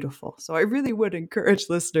very beautiful. So I really would encourage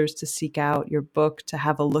listeners to seek out your book, to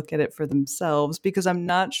have a look at it for themselves, because I'm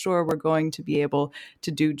not sure we're going to be able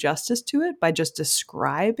to do justice to it by just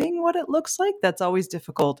describing what it looks like. That's always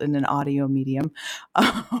difficult in an audio medium.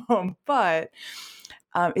 But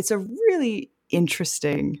it's a really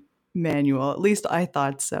interesting manual. At least I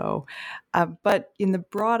thought so. But in the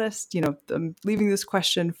broadest, I'm leaving this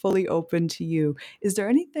question fully open to you. Is there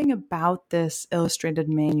anything about this illustrated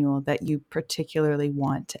manual that you particularly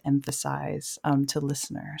want to emphasize to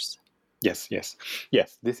listeners? Yes.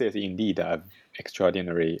 This is indeed an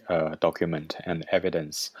extraordinary document and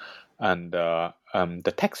evidence. And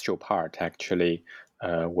the textual part actually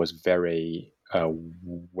was very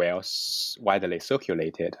widely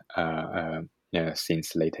circulated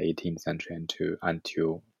since late 18th century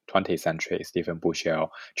until 20th century, Stephen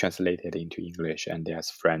Bushell translated into English, and there's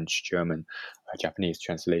French, German, Japanese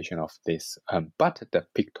translation of this. But the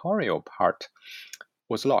pictorial part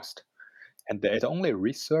was lost, and it only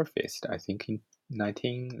resurfaced, I think, in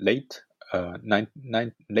late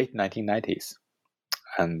 1990s,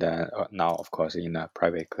 and now, of course, in a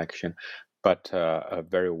private collection, but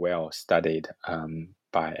very well studied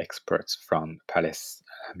by experts from Palace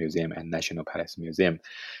Museum and National Palace Museum.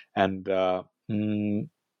 And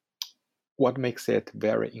what makes it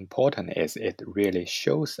very important is it really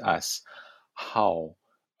shows us how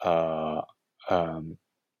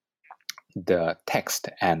the text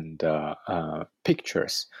and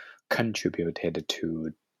pictures contributed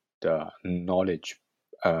to the knowledge,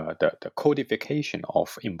 the codification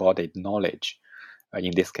of embodied knowledge.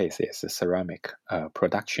 In this case, it's ceramic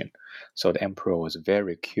production. So the emperor was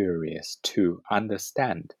very curious to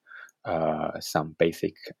understand some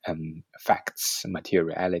basic facts,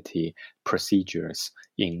 materiality, procedures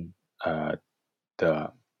in the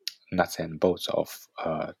nuts and bolts of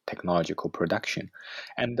technological production.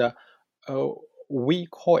 And we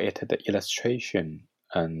call it the illustration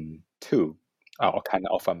tool, or kind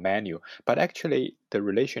of a manual, but actually the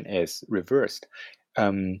relation is reversed.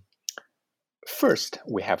 First,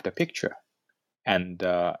 we have the picture, and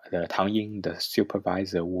the Tang Ying, the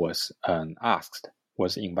supervisor, was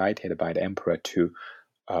invited by the emperor to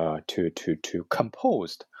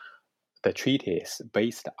compose the treatise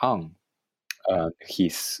based on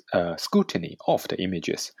his scrutiny of the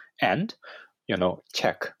images, and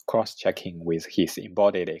cross-checking with his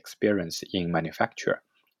embodied experience in manufacture.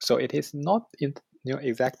 So it is not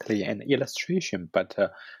exactly an illustration, but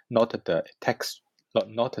not the text,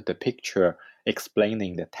 not the picture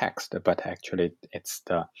explaining the text, but actually it's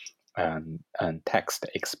the text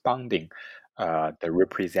expounding the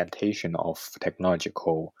representation of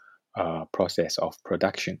technological process of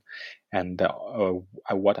production. And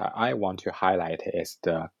what I want to highlight is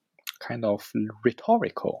the kind of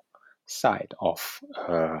rhetorical side of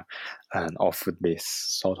this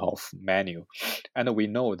sort of manual. And we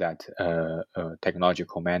know that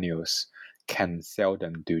technological manuals can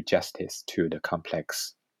seldom do justice to the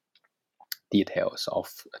complex details of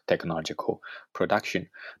technological production.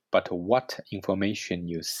 But what information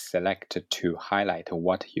you select to highlight,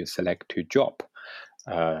 what you select to drop,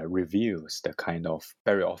 reveals the kind of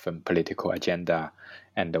very often political agenda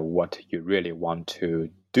and what you really want to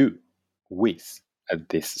do with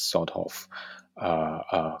this sort of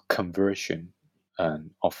conversion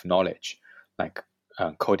of knowledge, like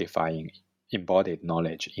codifying embodied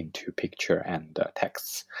knowledge into picture and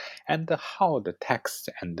texts, and how the text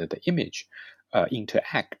and the image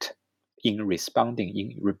interact in responding,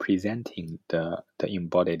 in representing the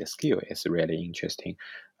embodied skill is really interesting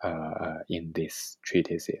in these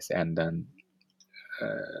treatises. And then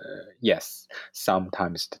yes,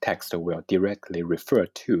 sometimes the text will directly refer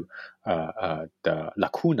to the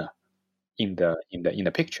lacuna in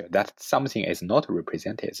the picture, that something is not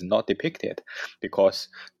represented, is not depicted, because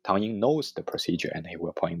Tang Ying knows the procedure and he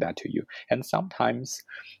will point that to you. And sometimes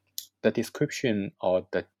the description or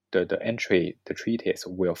the entry, the treatise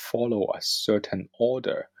will follow a certain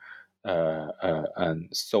order, and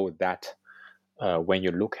so that when you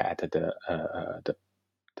look at the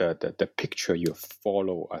picture, you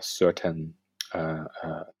follow a certain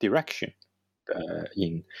direction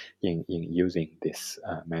in using this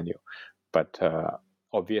manual. But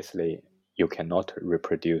obviously, you cannot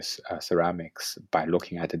reproduce ceramics by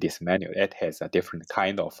looking at this manual. It has a different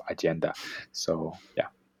kind of agenda. So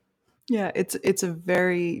yeah, it's a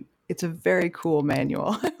very cool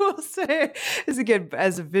manual, I will say, is again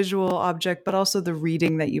as a visual object, but also the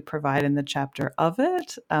reading that you provide in the chapter of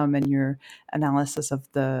it, and your analysis of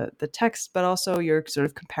the text, but also your sort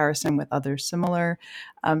of comparison with other similar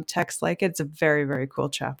texts like it. It's a very, very cool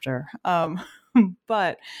chapter.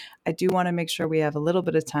 But I do want to make sure we have a little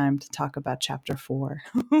bit of time to talk about chapter 4,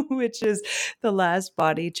 which is the last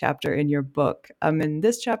body chapter in your book. In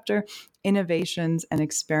this chapter, Innovations and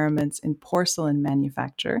Experiments in Porcelain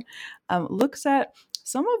Manufacture, looks at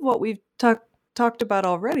some of what we've talked about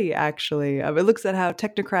already, actually. It looks at how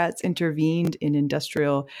technocrats intervened in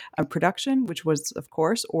industrial production, which was, of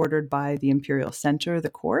course, ordered by the imperial center, the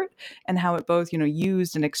court, and how it both,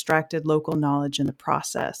 used and extracted local knowledge in the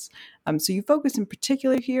process. So you focus in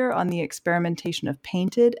particular here on the experimentation of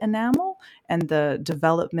painted enamel and the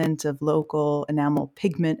development of local enamel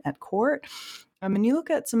pigment at court. And you look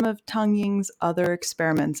at some of Tang Ying's other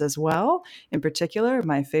experiments as well, in particular,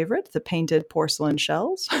 my favorite, the painted porcelain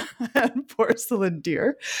shells and porcelain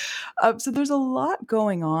deer. So there's a lot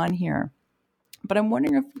going on here. But I'm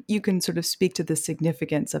wondering if you can sort of speak to the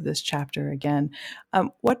significance of this chapter again.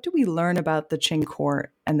 What do we learn about the Qing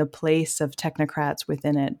court and the place of technocrats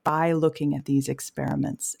within it by looking at these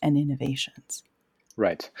experiments and innovations?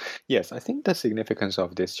 Right. Yes, I think the significance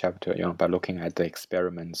of this chapter, by looking at the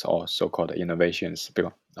experiments or so-called innovations,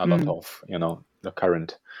 because a lot of, the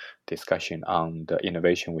current discussion on the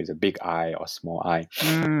innovation with a big I or small I.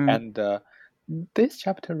 And this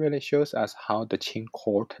chapter really shows us how the Qing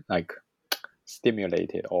court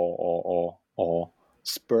stimulated or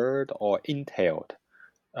spurred or entailed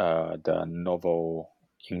the novel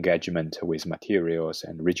engagement with materials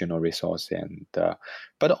and regional resources, and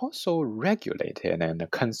but also regulated and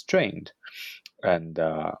constrained, and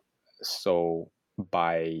so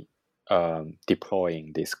by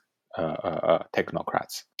deploying these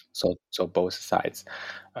technocrats. So both sides,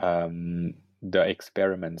 the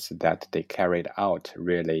experiments that they carried out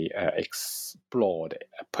really explored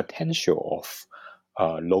potential of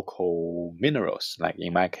local minerals, like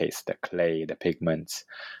in my case, the clay, the pigments,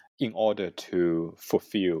 in order to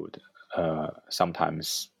fulfill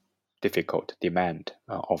sometimes difficult demand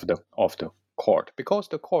of the court, because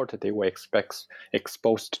the court, they were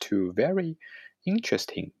exposed to very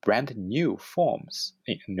interesting brand new forms,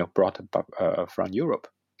 brought from Europe,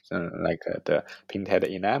 like the painted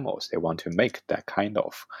enamels. They want to make that kind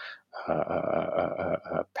of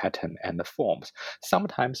pattern and forms,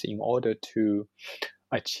 sometimes in order to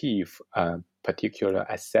achieve particular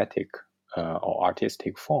aesthetic or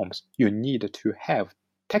artistic forms. You need to have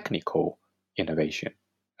technical innovation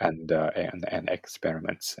and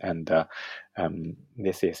experiments, and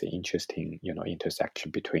this is an interesting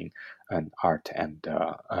intersection between art and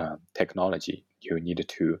technology. You need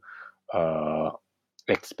to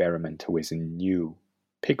experiment with new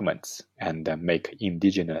pigments and make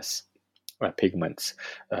indigenous pigments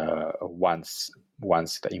once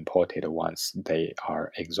the imported ones, they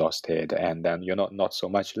are exhausted, and then not so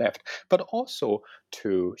much left, but also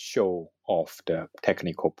to show off the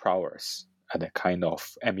technical prowess and the kind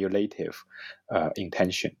of emulative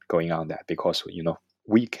intention going on there, because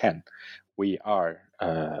we are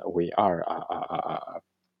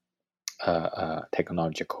a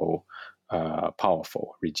technological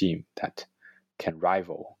powerful regime that can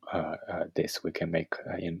rival this. We can make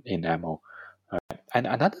enamel. And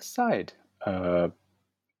another side,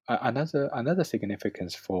 another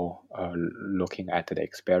significance for looking at the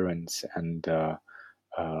experiments and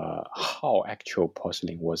how actual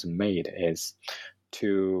porcelain was made is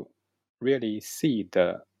to really see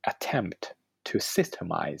the attempt to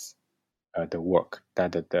systemize the work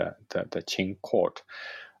that the Qing court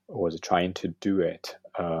was trying to do it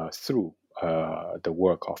through the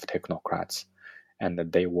work of technocrats, and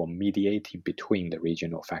they were mediating between the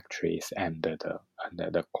regional factories and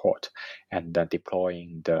the court, and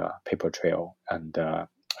deploying the paper trail and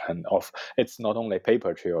it's not only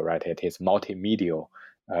paper trail, right? It is multimedia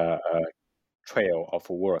trail of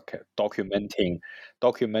work, documenting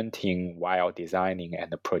while designing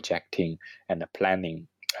and projecting and planning,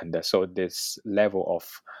 and so this level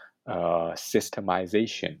of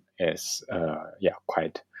systemization is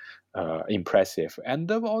quite impressive. And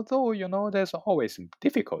although there's always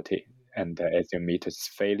difficulty, and as you meet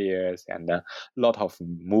failures and a lot of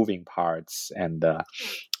moving parts and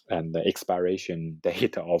the expiration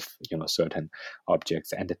date of certain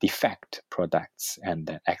objects and the defect products and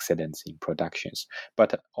the accidents in productions,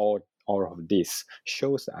 but all of this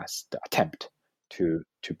shows us the attempt to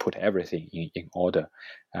put everything in order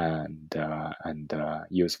and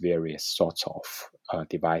use various sorts of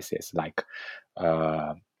devices, like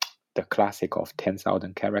the classic of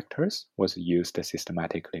 10,000 characters was used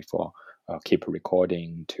systematically for keep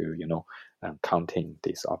recording, to counting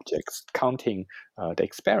these objects, counting the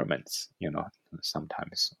experiments,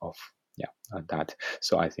 sometimes of that.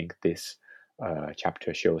 So I think this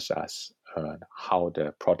chapter shows us how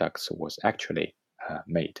the products was actually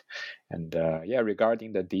made, and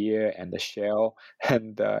regarding the deer and the shell,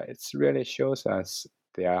 and it really shows us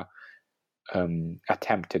their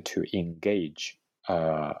attempt to engage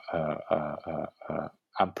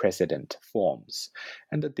unprecedented forms.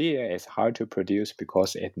 And the deer is hard to produce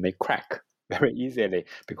because it may crack very easily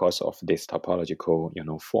because of this topological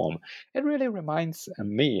form. It really reminds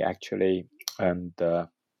me actually the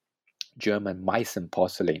German Meissen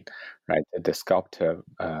porcelain, right? The sculptor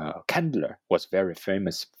Kandler was very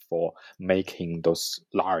famous for making those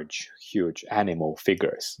large, huge animal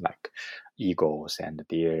figures like eagles and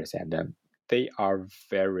deers, and they are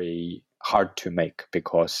very hard to make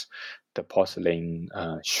because the porcelain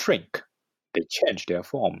shrink. They change their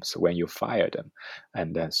forms when you fire them,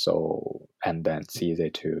 and then it's easy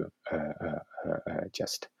to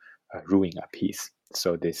just ruin a piece.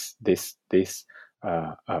 So this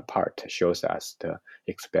part shows us the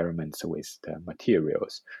experiments with the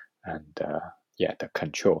materials and the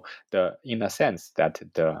control. In a sense that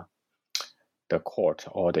the court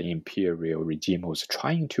or the imperial regime was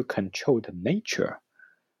trying to control the nature,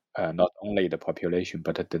 not only the population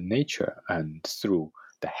but the nature, and through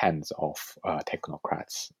the hands of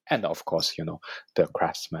technocrats and of course the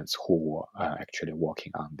craftsmen who were actually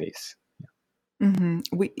working on this.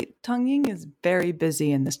 Tang Ying is very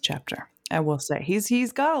busy in this chapter. I will say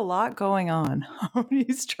he's got a lot going on.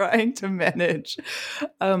 He's trying to manage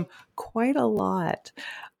quite a lot.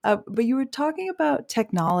 But you were talking about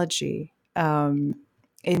technology in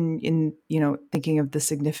thinking of the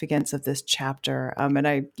significance of this chapter, and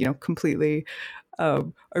I completely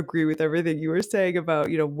agree with everything you were saying about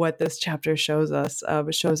what this chapter shows us.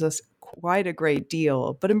 It shows us quite a great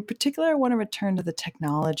deal. But in particular, I want to return to the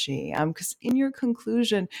technology because in your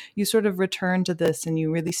conclusion, you sort of return to this and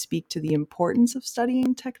you really speak to the importance of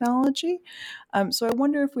studying technology. So I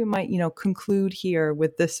wonder if we might, conclude here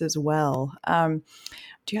with this as well. Do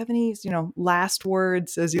you have any, last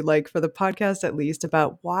words, as you like, for the podcast at least,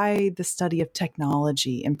 about why the study of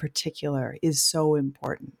technology in particular is so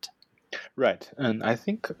important? Right. And I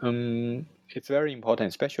think it's very important,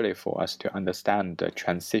 especially for us to understand the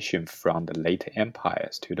transition from the late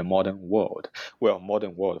empires to the modern world. Well,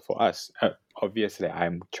 modern world for us, obviously,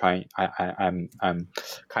 I'm kind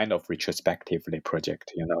of retrospectively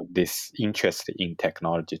project, this interest in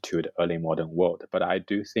technology to the early modern world. But I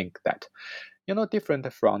do think that,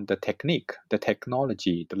 different from the technique, the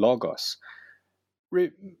technology, the logos,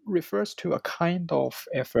 refers to a kind of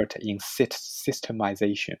effort in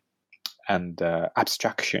systemization and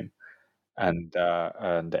abstraction, and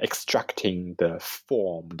extracting the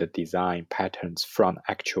form, the design patterns from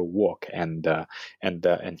actual work, and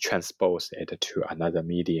transpose it to another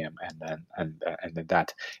medium, and then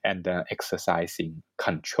exercising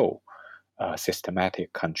control,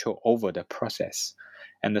 systematic control over the process.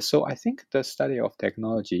 And so I think the study of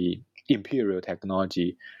technology, imperial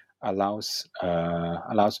technology, allows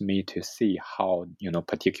me to see how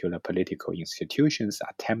particular political institutions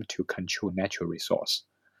attempt to control natural resource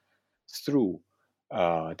through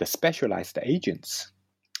the specialized agents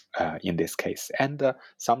in this case, and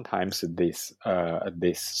sometimes this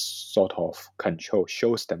sort of control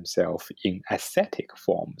shows themselves in aesthetic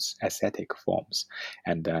forms,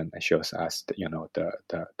 and then shows us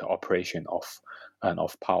the operation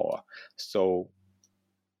of power. So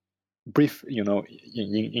brief,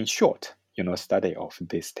 in short, study of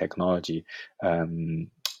this technology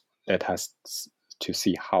let us to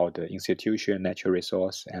see how the institution, natural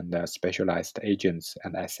resource, and specialized agents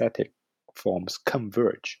and aesthetic forms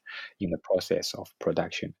converge in the process of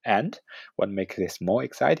production. And what makes this more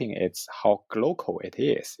exciting is how local it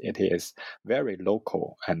is. It is very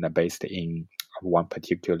local and based in one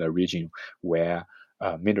particular region where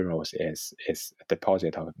minerals is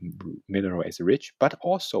deposit of mineral is rich, but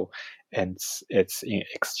also it's in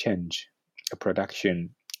exchange.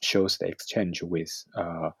 Production shows the exchange with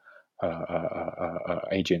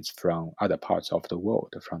agents from other parts of the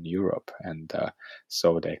world, from Europe, and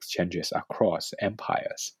so the exchanges across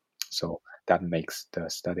empires. So that makes the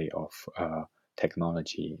study of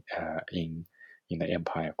technology in the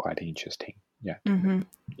empire quite interesting. Yeah. Mm-hmm.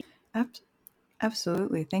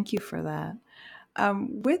 Absolutely. Thank you for that.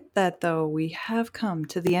 With that, though, we have come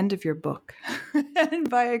to the end of your book, and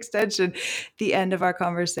by extension, the end of our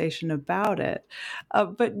conversation about it.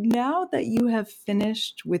 But now that you have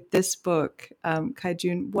finished with this book,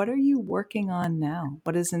 Kai-Jun, what are you working on now?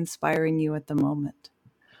 What is inspiring you at the moment?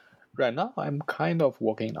 Right now, I'm kind of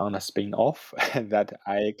working on a spin-off that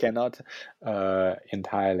I cannot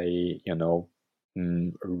entirely,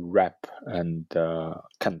 wrap and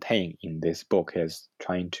contain in this book. Is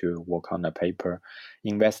trying to work on a paper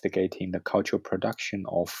investigating the cultural production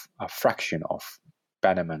of a fraction of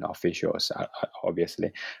Bannerman officials,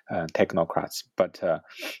 obviously technocrats, but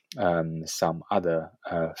some other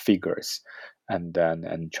figures, and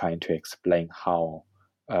trying to explain how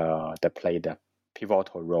they played a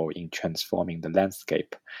pivotal role in transforming the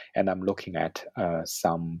landscape. And I'm looking at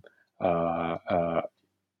some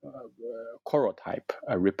chorotype,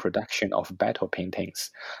 a reproduction of battle paintings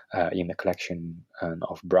in the collection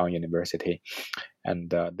of Brown University, and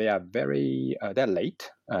they are they're late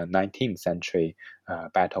 19th century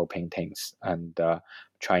battle paintings, and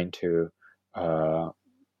trying to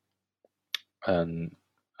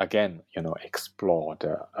again explore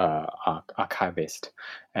the archivist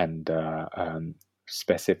and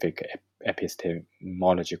specific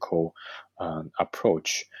epistemological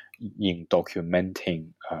approach in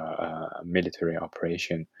documenting military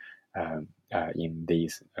operation in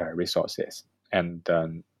these resources, and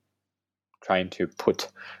trying to put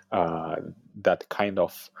that kind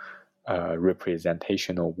of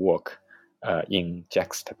representational work in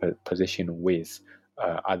juxtaposition with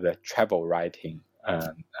other travel writing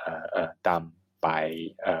done by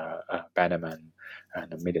Bannerman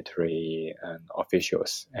and military and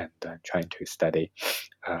officials, and trying to study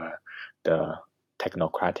the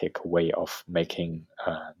technocratic way of making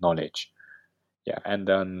knowledge. Yeah, and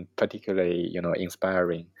then particularly,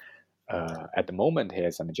 inspiring at the moment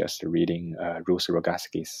is I'm just reading Ruth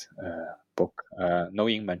Rogaski's book,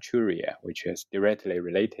 Knowing Manchuria, which is directly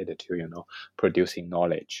related to, producing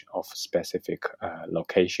knowledge of specific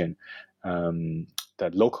location, the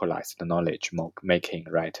localized knowledge making,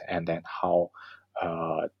 right? And then how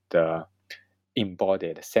the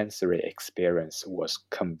embodied sensory experience was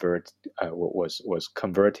converted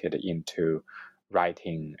into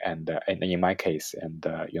writing, and in my case, and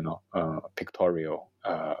pictorial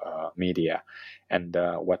media, and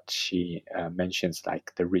what she mentions,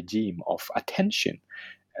 like the regime of attention,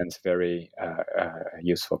 and it's very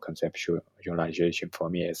useful conceptualization for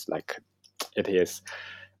me. Is like it is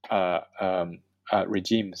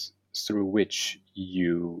regimes through which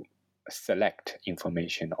you select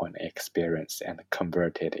information on experience and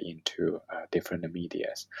convert it into different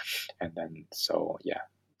medias. And then, so yeah,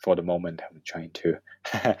 for the moment, I'm trying to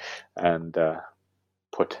and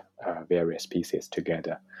put various pieces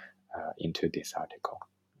together into this article.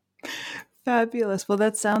 Fabulous. Well,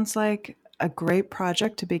 that sounds like a great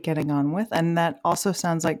project to be getting on with, and that also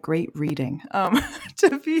sounds like great reading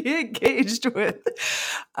to be engaged with.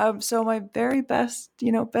 So my very best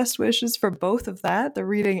wishes for both of that, the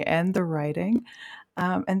reading and the writing.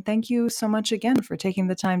 And thank you so much again for taking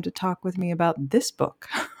the time to talk with me about this book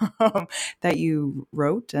that you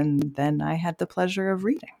wrote, and then I had the pleasure of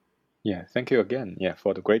reading. Yeah, thank you again. Yeah,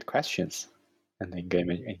 for the great questions and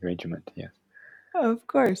engagement. Yeah, of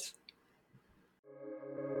course.